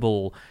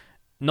unpredictable,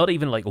 not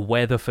even like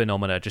weather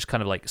phenomena, just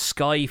kind of like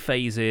sky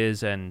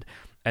phases and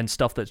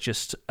stuff that's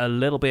just a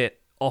little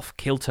bit off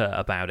kilter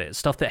about it.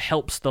 Stuff that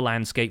helps the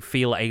landscape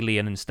feel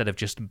alien instead of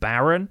just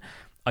barren,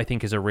 I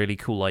think is a really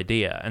cool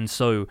idea. And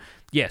so,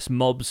 yes,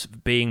 mobs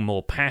being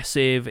more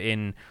passive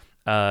in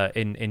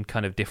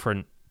kind of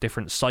different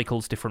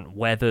cycles, different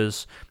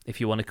weathers, if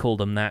you want to call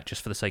them that,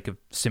 just for the sake of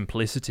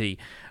simplicity,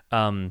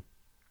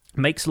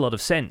 makes a lot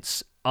of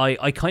sense.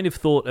 I kind of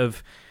thought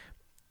of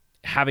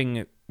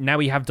having, now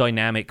we have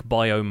dynamic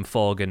biome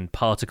fog and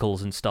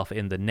particles and stuff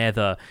in the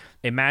nether.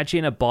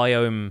 Imagine a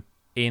biome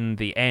in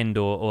the end,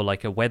 or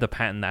like a weather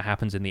pattern that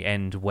happens in the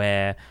end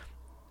where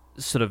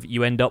sort of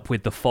you end up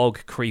with the fog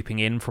creeping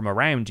in from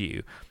around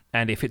you.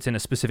 And if it's in a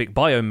specific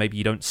biome, maybe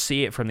you don't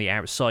see it from the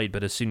outside,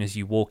 but as soon as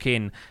you walk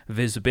in,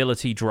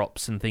 visibility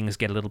drops and things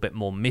get a little bit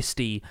more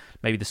misty.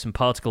 Maybe there's some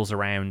particles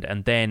around,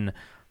 and then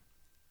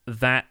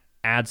that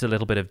adds a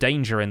little bit of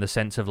danger in the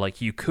sense of,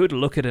 like, you could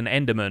look at an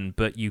Enderman,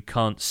 but you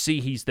can't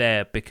see he's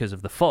there because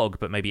of the fog,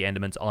 but maybe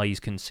Enderman's eyes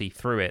can see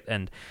through it.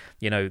 And,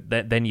 you know,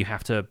 then you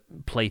have to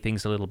play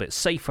things a little bit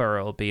safer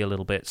or be a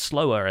little bit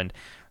slower. And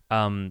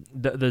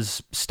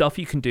there's stuff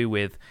you can do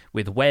with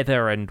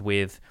weather and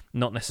with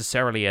not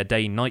necessarily a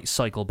day-night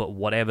cycle, but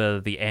whatever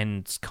the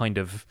end kind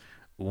of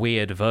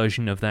weird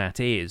version of that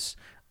is.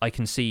 I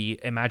can see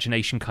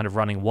imagination kind of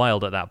running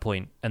wild at that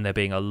point, and there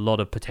being a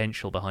lot of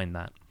potential behind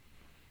that.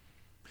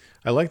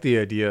 I like the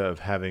idea of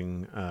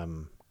having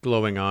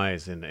glowing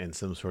eyes in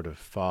some sort of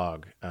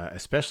fog,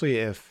 especially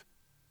if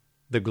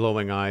the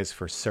glowing eyes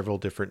for several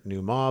different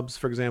new mobs,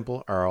 for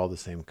example, are all the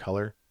same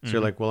color. So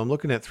you're like, well, I'm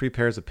looking at 3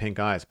 pairs of pink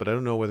eyes, but I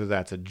don't know whether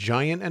that's a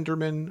giant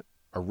Enderman,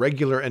 a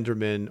regular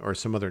Enderman, or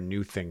some other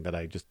new thing that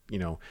I just,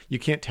 you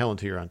can't tell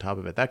until you're on top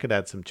of it. That could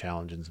add some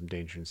challenge and some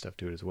danger and stuff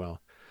to it as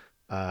well.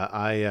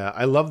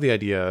 I love the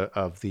idea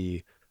of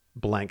the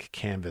blank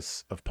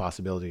canvas of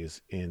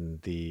possibilities in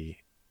the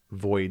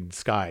void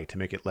sky to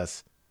make it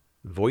less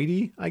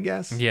voidy, I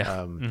guess.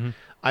 Yeah.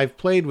 I've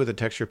played with a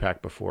texture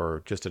pack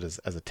before just as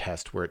a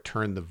test where it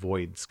turned the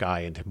void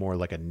sky into more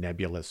like a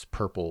nebulous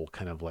purple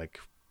kind of like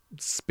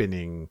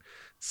spinning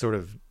sort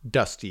of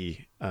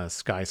dusty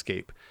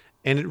skyscape,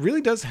 and it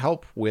really does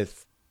help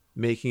with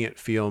making it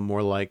feel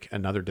more like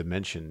another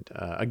dimension.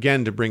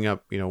 Again, to bring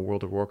up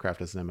World of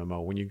Warcraft as an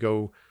MMO, when you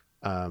go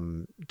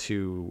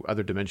to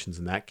other dimensions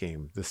in that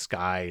game, the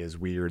sky is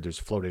weird, there's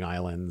floating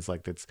islands,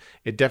 like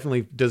it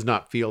definitely does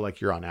not feel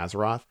like you're on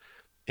Azeroth.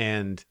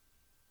 And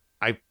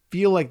I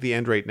feel like the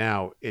end right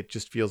now, it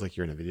just feels like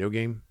you're in a video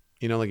game.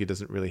 Like it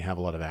doesn't really have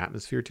a lot of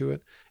atmosphere to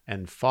it.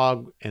 And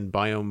fog and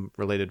biome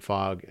related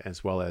fog,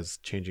 as well as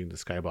changing the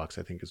skybox,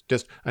 I think is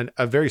just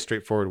a very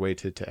straightforward way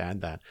to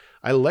add that.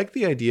 I like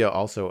the idea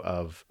also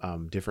of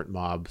different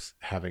mobs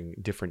having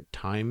different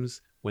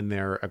times when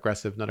they're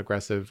aggressive, not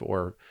aggressive,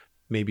 or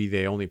maybe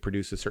they only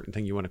produce a certain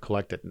thing you want to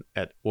collect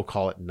at we'll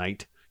call it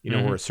night,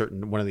 or a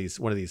certain one of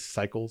these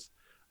cycles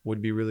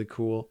would be really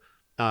cool.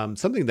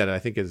 Something that I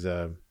think is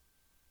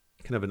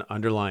kind of an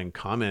underlying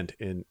comment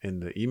in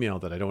the email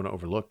that I don't want to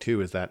overlook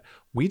too is that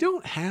we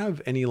don't have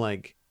any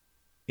like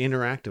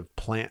interactive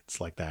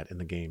plants like that in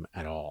the game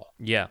at all.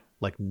 Yeah.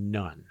 Like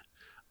none.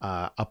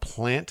 A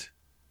plant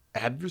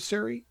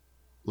adversary,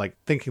 like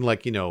thinking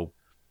like,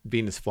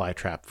 Venus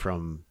flytrap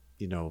from,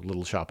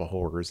 Little Shop of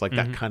Horrors, like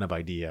that kind of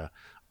idea.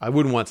 I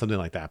wouldn't want something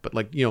like that, but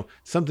like,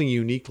 something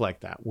unique like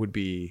that would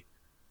be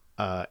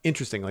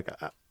interesting, like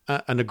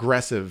an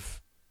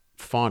aggressive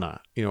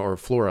fauna, or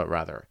flora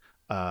rather.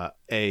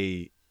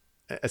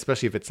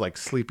 Especially if it's like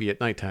sleepy at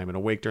nighttime and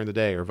awake during the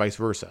day, or vice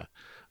versa.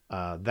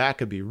 That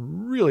could be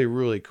really,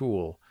 really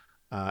cool,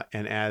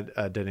 and add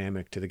a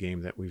dynamic to the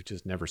game that we've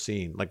just never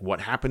seen. Like,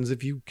 what happens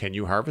can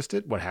you harvest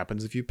it? What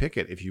happens if you pick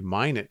it? If you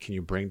mine it, can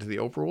you bring it to the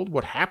overworld?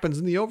 What happens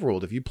in the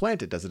overworld if you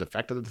plant it? Does it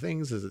affect other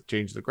things? Does it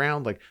change the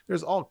ground? Like,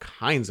 there's all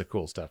kinds of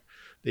cool stuff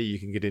that you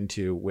can get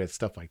into with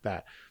stuff like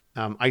that.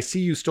 I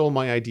see you stole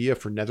my idea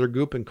for nether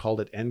goop and called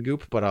it end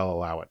goop, but I'll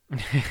allow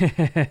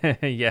it.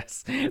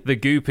 Yes, the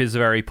goop is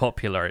very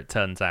popular, it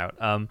turns out.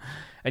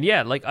 And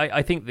yeah, like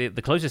I think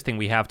the closest thing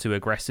we have to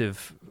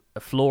aggressive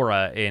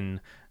flora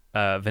in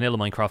vanilla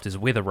Minecraft is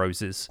wither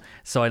roses.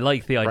 So I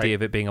like the idea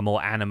of it being a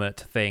more animate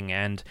thing,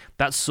 and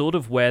that's sort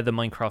of where the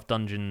Minecraft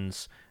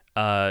dungeons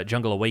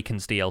Jungle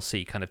Awakens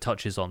DLC kind of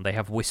touches on. They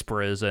have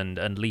whisperers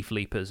and leaf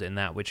leapers in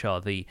that, which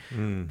are the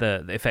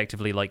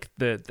effectively like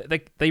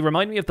they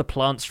remind me of the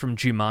plants from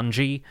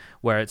Jumanji,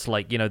 where it's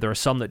like, you know, there are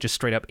some that just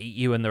straight up eat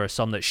you, and there are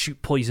some that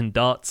shoot poison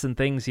darts and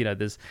things. You know,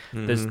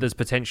 there's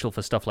potential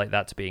for stuff like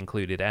that to be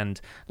included.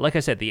 And like I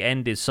said, the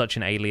end is such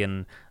an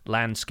alien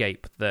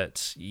landscape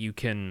that you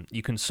can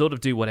sort of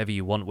do whatever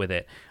you want with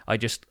it.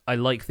 I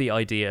like the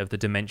idea of the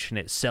dimension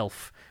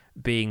itself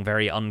being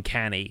very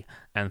uncanny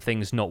and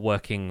things not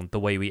working the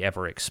way we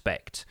ever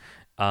expect,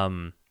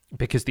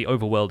 because the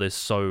overworld is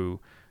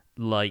so,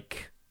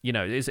 like, you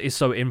know, is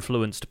so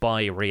influenced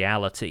by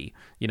reality,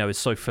 you know, is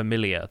so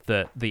familiar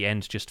that the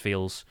end just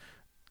feels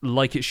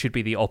like it should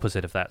be the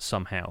opposite of that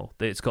somehow.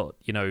 It's got,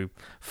 you know,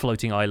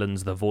 floating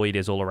islands, the void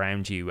is all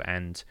around you,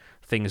 and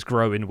things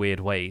grow in weird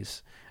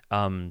ways.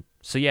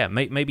 So yeah,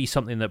 maybe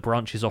something that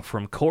branches off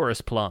from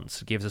chorus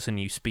plants gives us a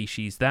new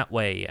species that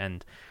way,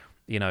 and,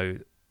 you know,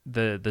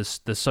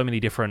 there's so many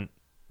different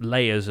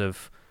layers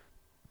of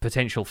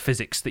potential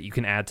physics that you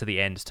can add to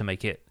the end to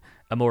make it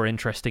a more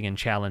interesting and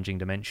challenging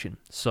dimension.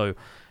 So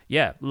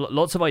yeah,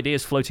 lots of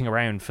ideas floating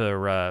around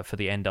for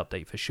the end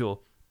update for sure.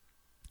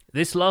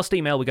 This last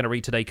email we're going to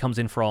read today comes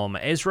in from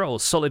Ezra, or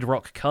Solid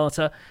Rock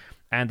Carter,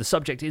 and the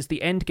subject is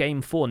the end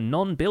game for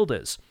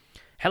non-builders.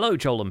 Hello,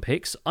 Joel and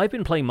Pix. I've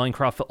been playing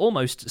Minecraft for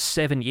almost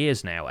 7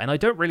 years now, and I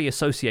don't really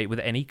associate with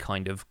any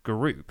kind of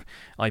group.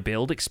 I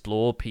build,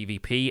 explore,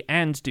 PvP,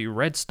 and do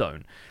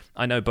redstone.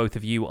 I know both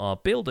of you are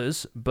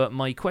builders, but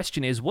my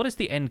question is, what is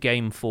the end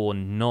game for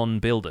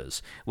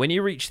non-builders? When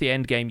you reach the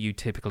end game, you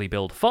typically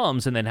build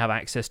farms and then have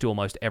access to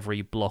almost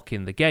every block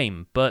in the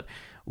game. But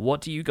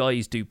what do you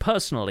guys do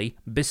personally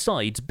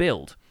besides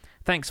build?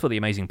 Thanks for the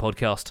amazing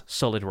podcast,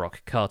 Solid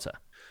Rock Carter.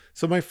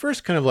 So my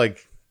first kind of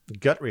like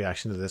gut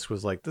reaction to this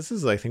was like, this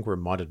is, I think, where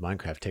modded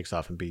Minecraft takes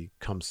off and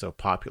becomes so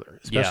popular,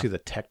 especially the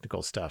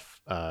technical stuff,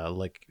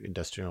 like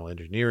industrial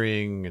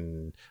engineering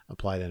and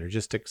applied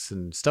energistics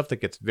and stuff that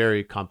gets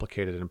very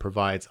complicated and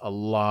provides a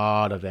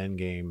lot of end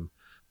game,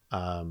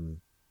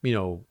 you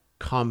know,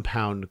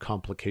 compound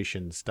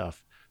complication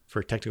stuff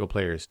for technical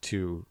players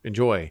to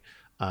enjoy.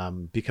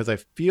 Because I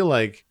feel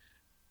like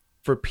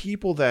for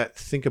people that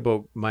think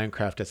about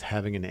Minecraft as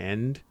having an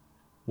end,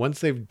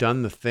 once they've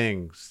done the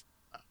things,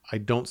 I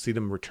don't see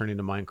them returning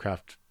to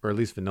Minecraft, or at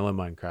least vanilla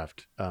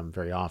Minecraft,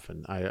 very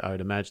often. I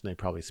would imagine they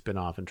probably spin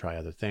off and try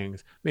other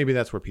things. Maybe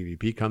that's where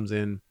PvP comes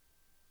in,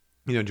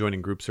 you know,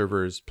 joining group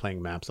servers,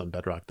 playing maps on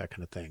Bedrock, that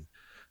kind of thing.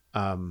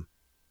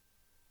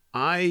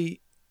 I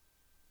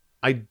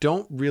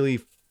don't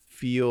really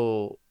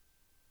feel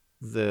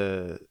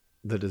the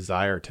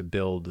desire to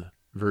build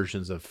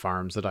versions of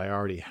farms that I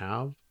already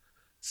have.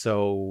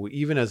 So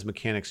even as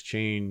mechanics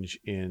change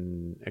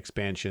in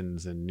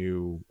expansions and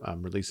new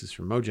releases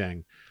from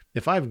Mojang,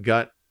 if I've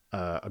got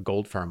a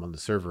gold farm on the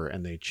server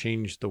and they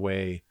change the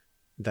way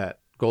that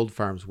gold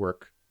farms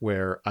work,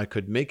 where I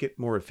could make it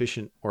more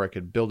efficient or I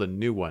could build a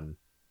new one,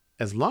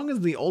 as long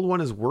as the old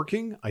one is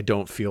working, I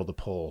don't feel the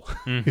pull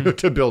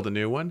to build a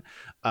new one.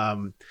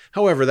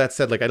 However, that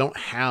said, like, I don't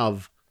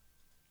have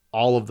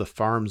all of the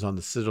farms on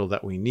the Citadel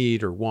that we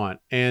need or want.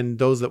 And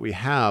those that we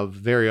have,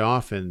 very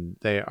often,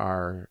 they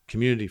are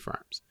community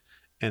farms.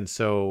 And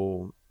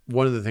so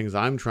one of the things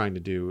I'm trying to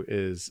do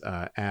is,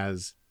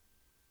 as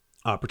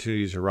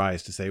opportunities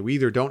arise, to say, we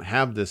either don't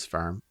have this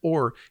farm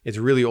or it's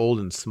really old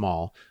and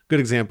small.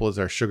 Good example is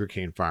our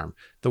sugarcane farm.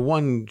 The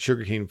one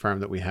sugarcane farm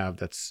that we have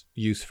that's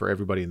used for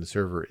everybody in the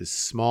server is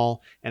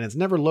small, and it's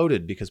never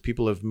loaded because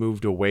people have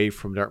moved away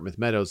from Dartmouth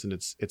Meadows, and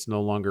it's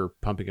no longer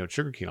pumping out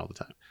sugarcane all the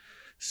time.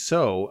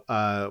 So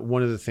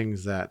one of the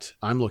things that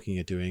I'm looking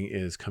at doing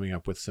is coming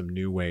up with some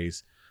new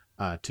ways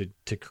to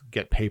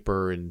get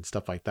paper and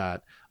stuff like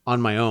that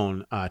on my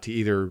own, to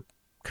either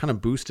kind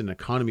of boost an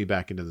economy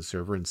back into the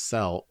server and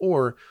sell,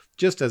 or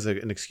just as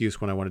an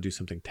excuse when I want to do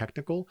something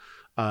technical,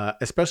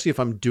 especially if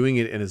I'm doing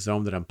it in a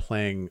zone that I'm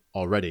playing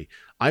already.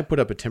 I put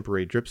up a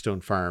temporary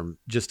dripstone farm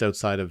just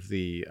outside of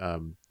the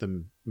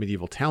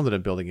medieval town that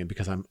I'm building in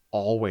because I'm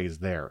always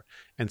there.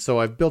 And so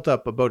I've built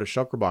up about a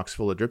shulker box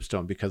full of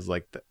dripstone because,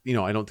 like, you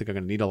know, I don't think I'm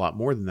going to need a lot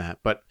more than that.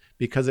 But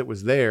because it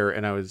was there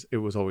and it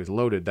was always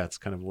loaded, that's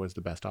kind of was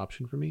the best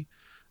option for me.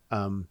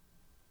 When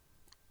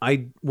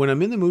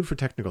I'm in the mood for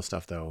technical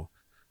stuff, though,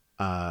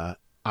 I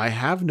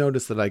have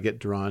noticed that I get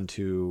drawn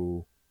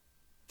to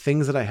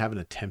things that I haven't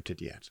attempted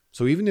yet.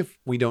 So even if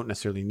we don't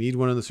necessarily need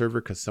one on the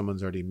server because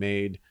someone's already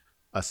made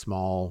a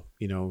small,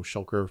 you know,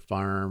 shulker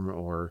farm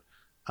or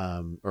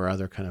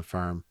other kind of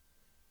farm,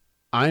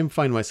 I'm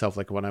finding myself,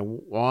 like, when I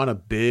want a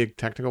big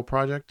technical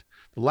project,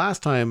 the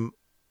last time,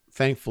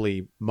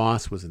 thankfully,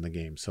 Moss was in the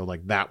game. So,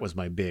 like, that was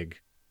my big,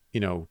 you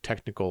know,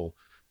 technical,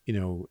 you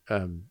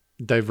know,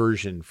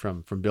 diversion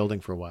from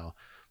building for a while.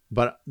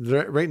 But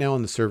right now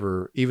on the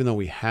server, even though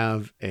we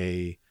have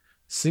a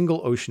single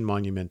ocean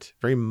monument,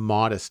 very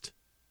modest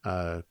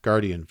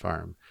guardian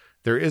farm,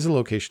 there is a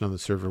location on the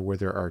server where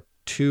there are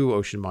 2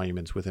 ocean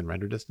monuments within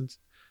render distance.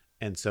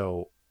 And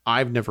so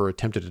I've never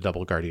attempted a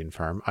double guardian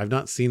farm. I've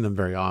not seen them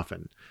very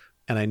often.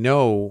 And I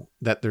know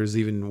that there's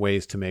even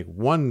ways to make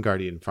one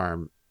Guardian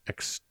farm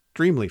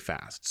extremely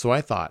fast. So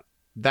I thought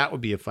that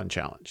would be a fun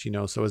challenge, you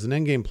know? So as an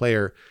endgame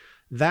player,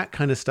 that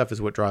kind of stuff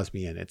is what draws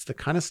me in. It's the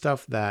kind of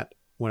stuff that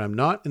when I'm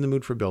not in the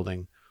mood for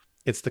building,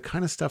 it's the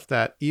kind of stuff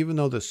that even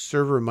though the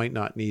server might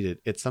not need it,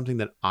 it's something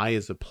that I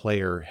as a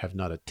player have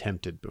not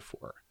attempted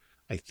before,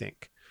 I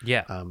think.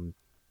 Yeah.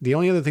 The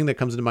only other thing that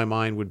comes into my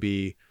mind would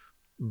be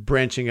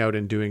branching out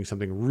and doing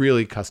something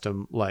really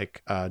custom,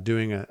 like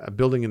doing a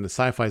building in the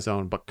sci-fi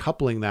zone, but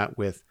coupling that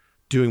with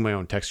doing my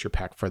own texture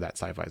pack for that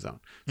sci-fi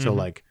zone. So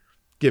like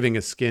giving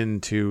a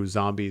skin to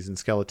zombies and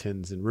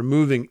skeletons and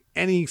removing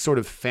any sort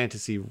of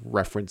fantasy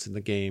reference in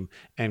the game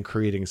and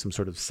creating some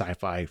sort of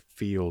sci-fi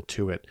feel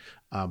to it.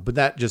 But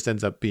that just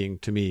ends up being,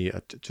 to me,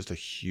 just a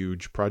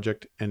huge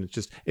project. And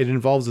it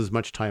involves as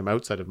much time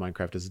outside of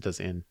Minecraft as it does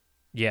in.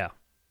 Yeah.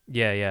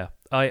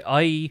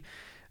 I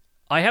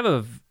have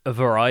a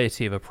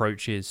variety of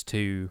approaches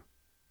to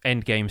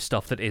endgame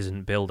stuff that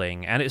isn't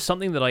building, and it's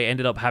something that I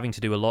ended up having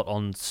to do a lot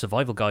on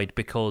Survival Guide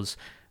because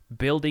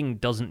building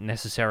doesn't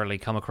necessarily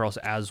come across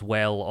as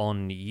well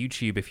on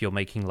YouTube if you're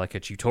making like a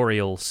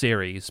tutorial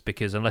series,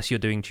 because unless you're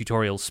doing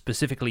tutorials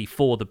specifically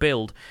for the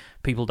build,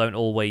 people don't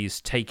always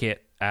take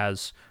it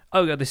as,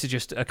 oh, this is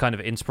just a kind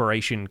of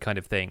inspiration kind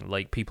of thing.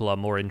 Like, people are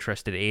more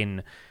interested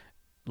in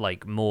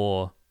like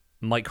more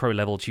micro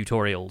level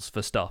tutorials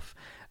for stuff.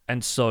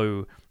 And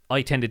so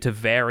I tended to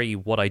vary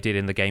what I did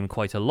in the game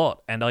quite a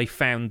lot, and I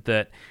found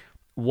that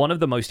one of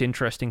the most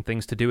interesting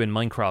things to do in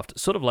Minecraft,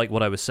 sort of like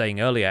what I was saying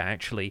earlier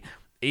actually,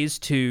 is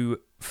to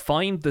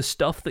find the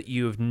stuff that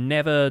you have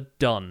never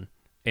done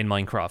in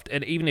Minecraft.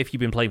 And even if you've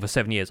been playing for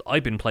 7 years,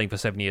 I've been playing for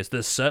 7 years,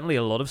 there's certainly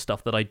a lot of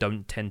stuff that I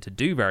don't tend to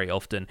do very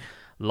often,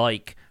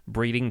 like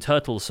breeding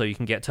turtles so you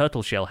can get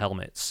turtle shell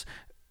helmets,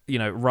 you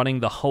know, running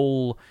the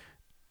whole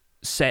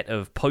set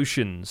of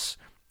potions,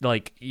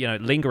 like, you know,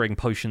 lingering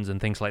potions and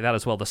things like that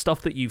as well. The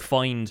stuff that you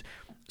find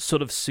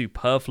sort of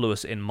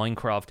superfluous in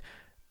Minecraft,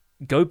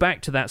 go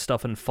back to that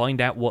stuff and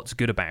find out what's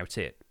good about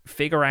it.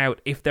 Figure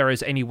out if there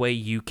is any way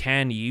you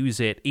can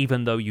use it,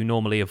 even though you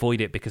normally avoid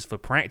it, because for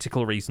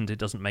practical reasons it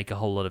doesn't make a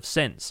whole lot of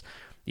sense.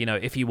 You know,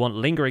 if you want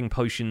lingering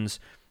potions,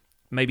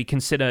 maybe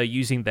consider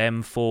using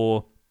them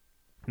for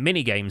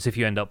minigames if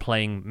you end up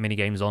playing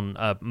minigames on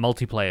a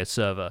multiplayer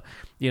server.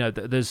 You know,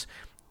 there's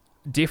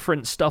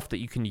different stuff that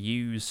you can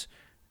use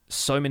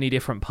so many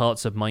different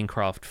parts of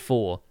Minecraft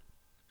for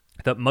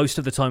that most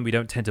of the time we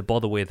don't tend to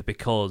bother with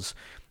because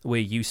we're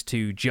used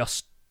to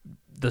just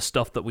the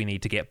stuff that we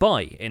need to get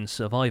by in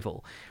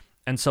survival.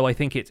 And so I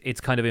think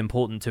it's kind of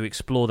important to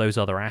explore those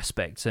other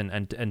aspects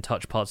and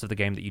touch parts of the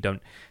game that you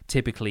don't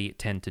typically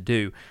tend to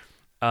do.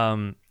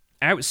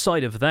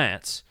 Outside of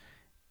that,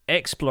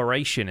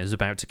 exploration is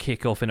about to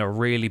kick off in a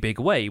really big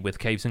way with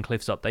Caves and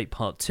Cliffs Update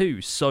Part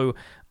 2. So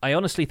I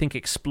honestly think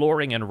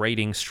exploring and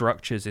raiding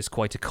structures is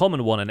quite a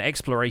common one, and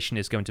exploration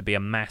is going to be a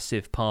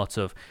massive part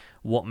of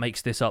what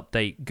makes this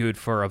update good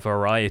for a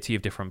variety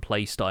of different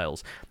play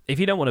styles. If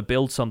you don't want to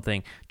build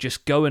something,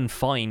 just go and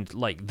find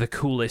like the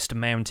coolest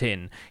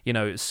mountain, you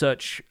know,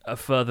 search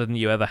further than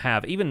you ever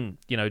have, even,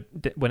 you know,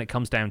 when it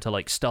comes down to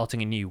like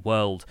starting a new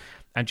world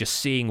and just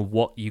seeing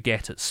what you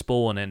get at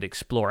spawn and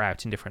explore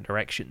out in different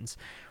directions.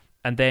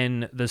 And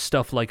then there's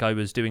stuff like I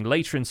was doing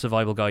later in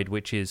Survival Guide,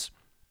 which is,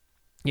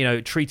 you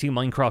know, treating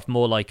Minecraft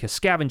more like a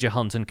scavenger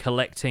hunt and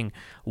collecting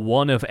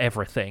one of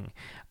everything.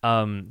 You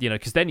know,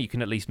 because then you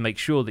can at least make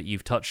sure that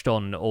you've touched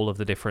on all of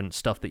the different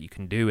stuff that you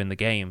can do in the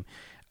game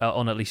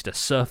on at least a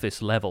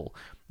surface level.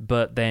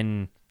 But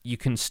then you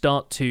can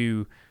start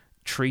to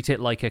treat it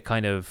like a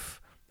kind of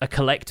a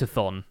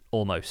collectathon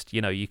almost.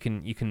 You know, you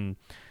can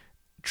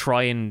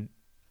try and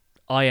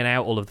iron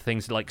out all of the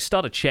things, like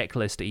start a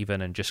checklist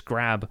even, and just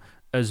grab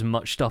as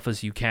much stuff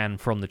as you can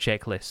from the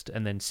checklist,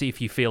 and then see if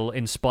you feel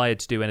inspired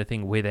to do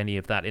anything with any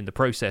of that in the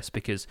process,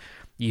 because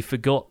you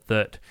forgot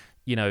that,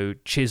 you know,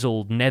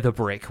 chiseled nether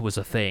brick was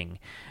a thing,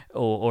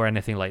 or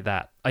anything like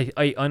that.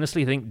 I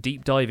honestly think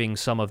deep diving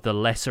some of the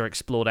lesser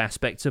explored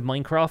aspects of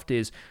Minecraft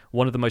is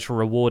one of the most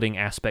rewarding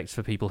aspects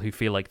for people who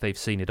feel like they've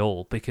seen it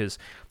all, because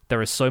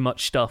there is so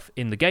much stuff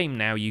in the game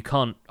now, you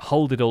can't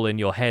hold it all in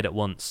your head at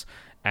once,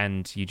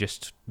 and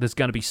there's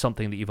going to be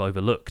something that you've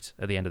overlooked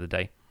at the end of the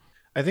day.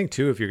 I think,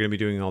 too, if you're going to be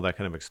doing all that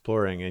kind of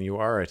exploring and you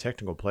are a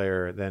technical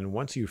player, then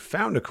once you've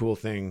found a cool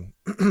thing,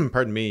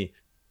 pardon me,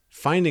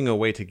 finding a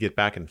way to get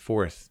back and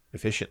forth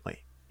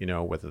efficiently, you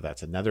know, whether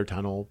that's a nether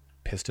tunnel,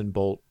 piston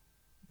bolt,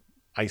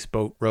 ice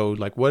boat road,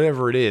 like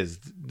whatever it is,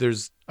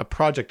 there's a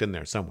project in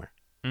there somewhere.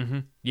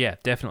 Mm-hmm. Yeah,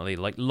 definitely.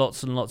 Like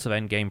lots and lots of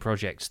endgame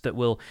projects that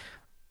will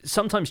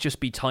sometimes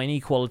just be tiny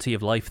quality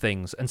of life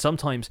things, and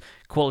sometimes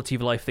quality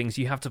of life things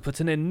you have to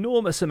put an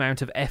enormous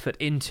amount of effort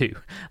into,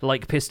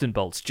 like piston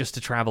bolts, just to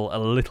travel a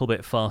little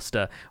bit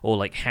faster, or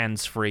like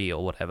hands-free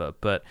or whatever.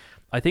 But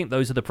I think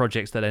those are the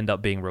projects that end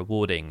up being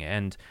rewarding,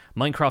 and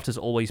Minecraft has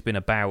always been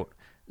about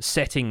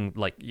setting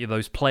like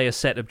those player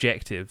set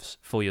objectives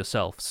for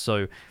yourself.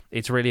 So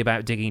it's really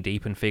about digging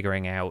deep and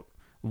figuring out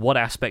what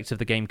aspects of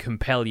the game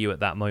compel you at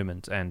that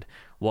moment, and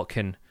what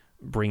can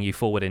bring you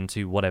forward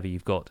into whatever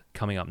you've got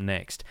coming up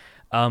next.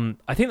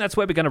 I think that's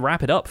where we're going to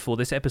wrap it up for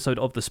this episode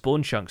of the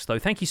Spawn Chunks, though.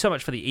 Thank you so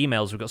much for the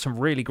emails. We've got some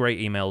really great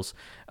emails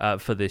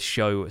for this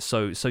show,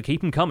 so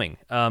keep them coming.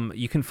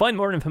 You can find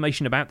more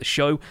information about the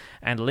show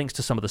and links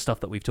to some of the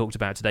stuff that we've talked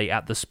about today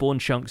at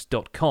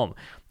thespawnchunks.com.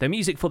 The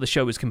music for the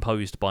show is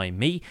composed by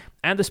me,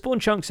 and the Spawn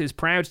Chunks is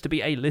proud to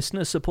be a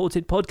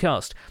listener-supported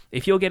podcast.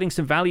 If you're getting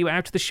some value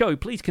out of the show,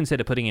 please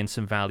consider putting in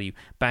some value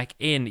back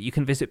in. You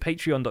can visit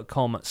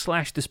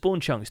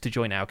patreon.com/thespawnchunks to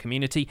join our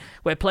community,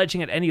 where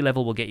pledging at any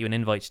level will get you an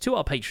invite to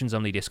our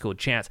patrons-only Discord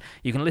chat.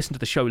 You can listen to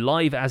the show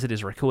live as it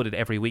is recorded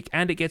every week,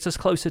 and it gets us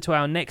closer to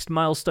our next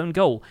milestone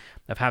goal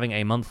of having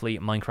a monthly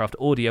Minecraft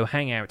audio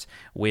hangout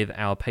with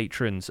our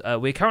patrons.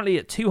 We're currently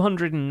at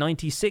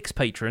 296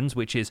 patrons,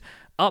 which is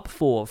up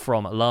 4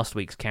 from last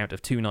week's count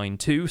of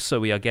 292, so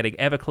we are getting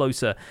ever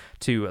closer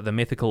to the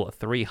mythical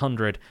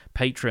 300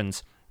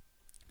 patrons.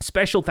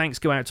 Special thanks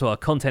go out to our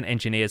content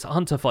engineers,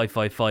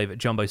 Hunter555,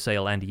 Jumbo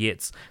Sale, and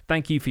Yitz.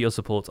 Thank you for your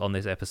support on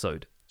this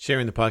episode.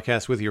 Sharing the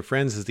podcast with your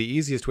friends is the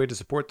easiest way to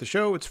support the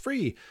show. It's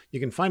free. You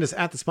can find us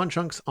at The Spawn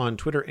Chunks on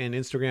Twitter and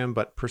Instagram,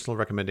 but personal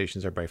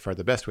recommendations are by far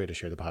the best way to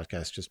share the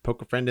podcast. Just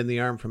poke a friend in the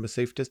arm from a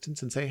safe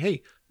distance and say,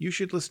 hey, you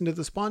should listen to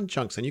The Spawn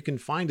Chunks, and you can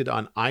find it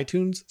on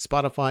iTunes,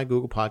 Spotify,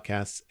 Google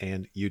Podcasts,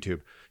 and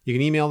YouTube. You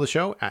can email the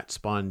show at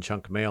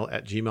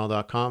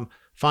spawnchunkmail@gmail.com.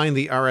 Find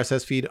the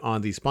RSS feed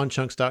on the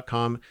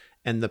spawnchunks.com,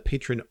 and the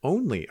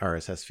patron-only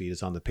RSS feed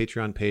is on the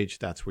Patreon page.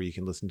 That's where you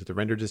can listen to the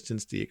render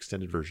distance, the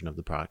extended version of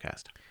the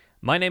podcast.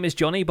 My name is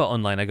Johnny, but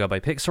online I go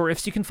by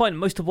Pixelriffs. You can find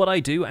most of what I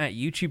do at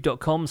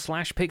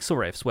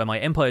youtube.com/Pixelriffs, where my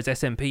Empire's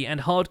SMP and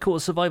Hardcore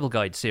Survival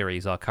Guide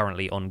series are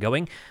currently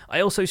ongoing.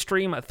 I also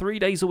stream 3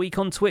 days a week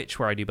on Twitch,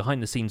 where I do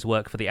behind-the-scenes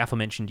work for the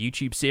aforementioned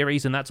YouTube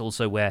series, and that's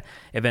also where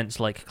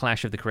events like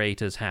Clash of the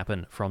Creators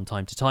happen from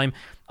time to time.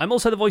 I'm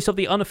also the voice of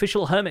the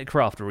unofficial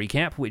Hermitcraft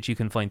recap, which you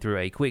can find through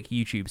a quick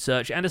YouTube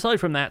search, and aside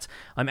from that,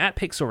 I'm at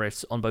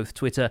Pixelriffs on both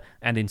Twitter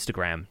and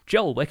Instagram.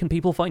 Joel, where can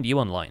people find you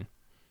online?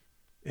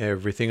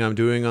 Everything I'm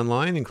doing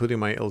online, including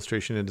my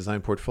illustration and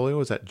design portfolio,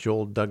 is at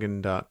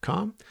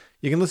joelduggan.com.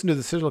 You can listen to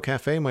The Citadel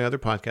Cafe, my other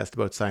podcast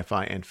about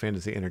sci-fi and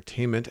fantasy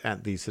entertainment,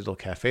 at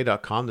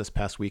thecitadelcafe.com. This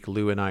past week,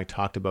 Lou and I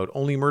talked about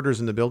Only Murders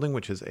in the Building,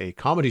 which is a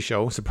comedy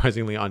show,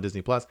 surprisingly, on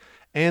Disney+,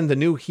 and the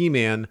new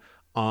He-Man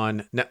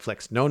on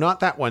Netflix. No,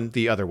 not that one,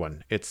 the other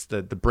one. It's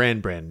the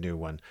brand new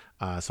one.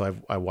 So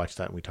I watched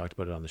that and we talked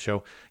about it on the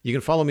show. You can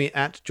follow me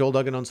at Joel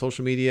Duggan on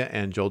social media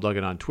and Joel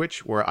Duggan on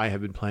Twitch, where I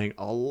have been playing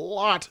a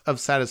lot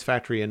of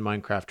Satisfactory and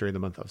Minecraft during the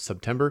month of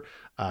September.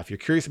 If you're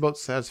curious about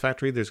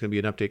Satisfactory, there's going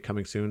to be an update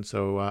coming soon,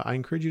 so I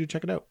encourage you to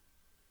check it out.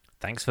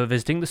 Thanks for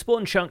visiting the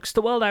Spawn Chunks.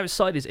 The world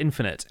outside is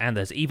infinite, and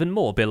there's even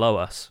more below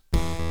us.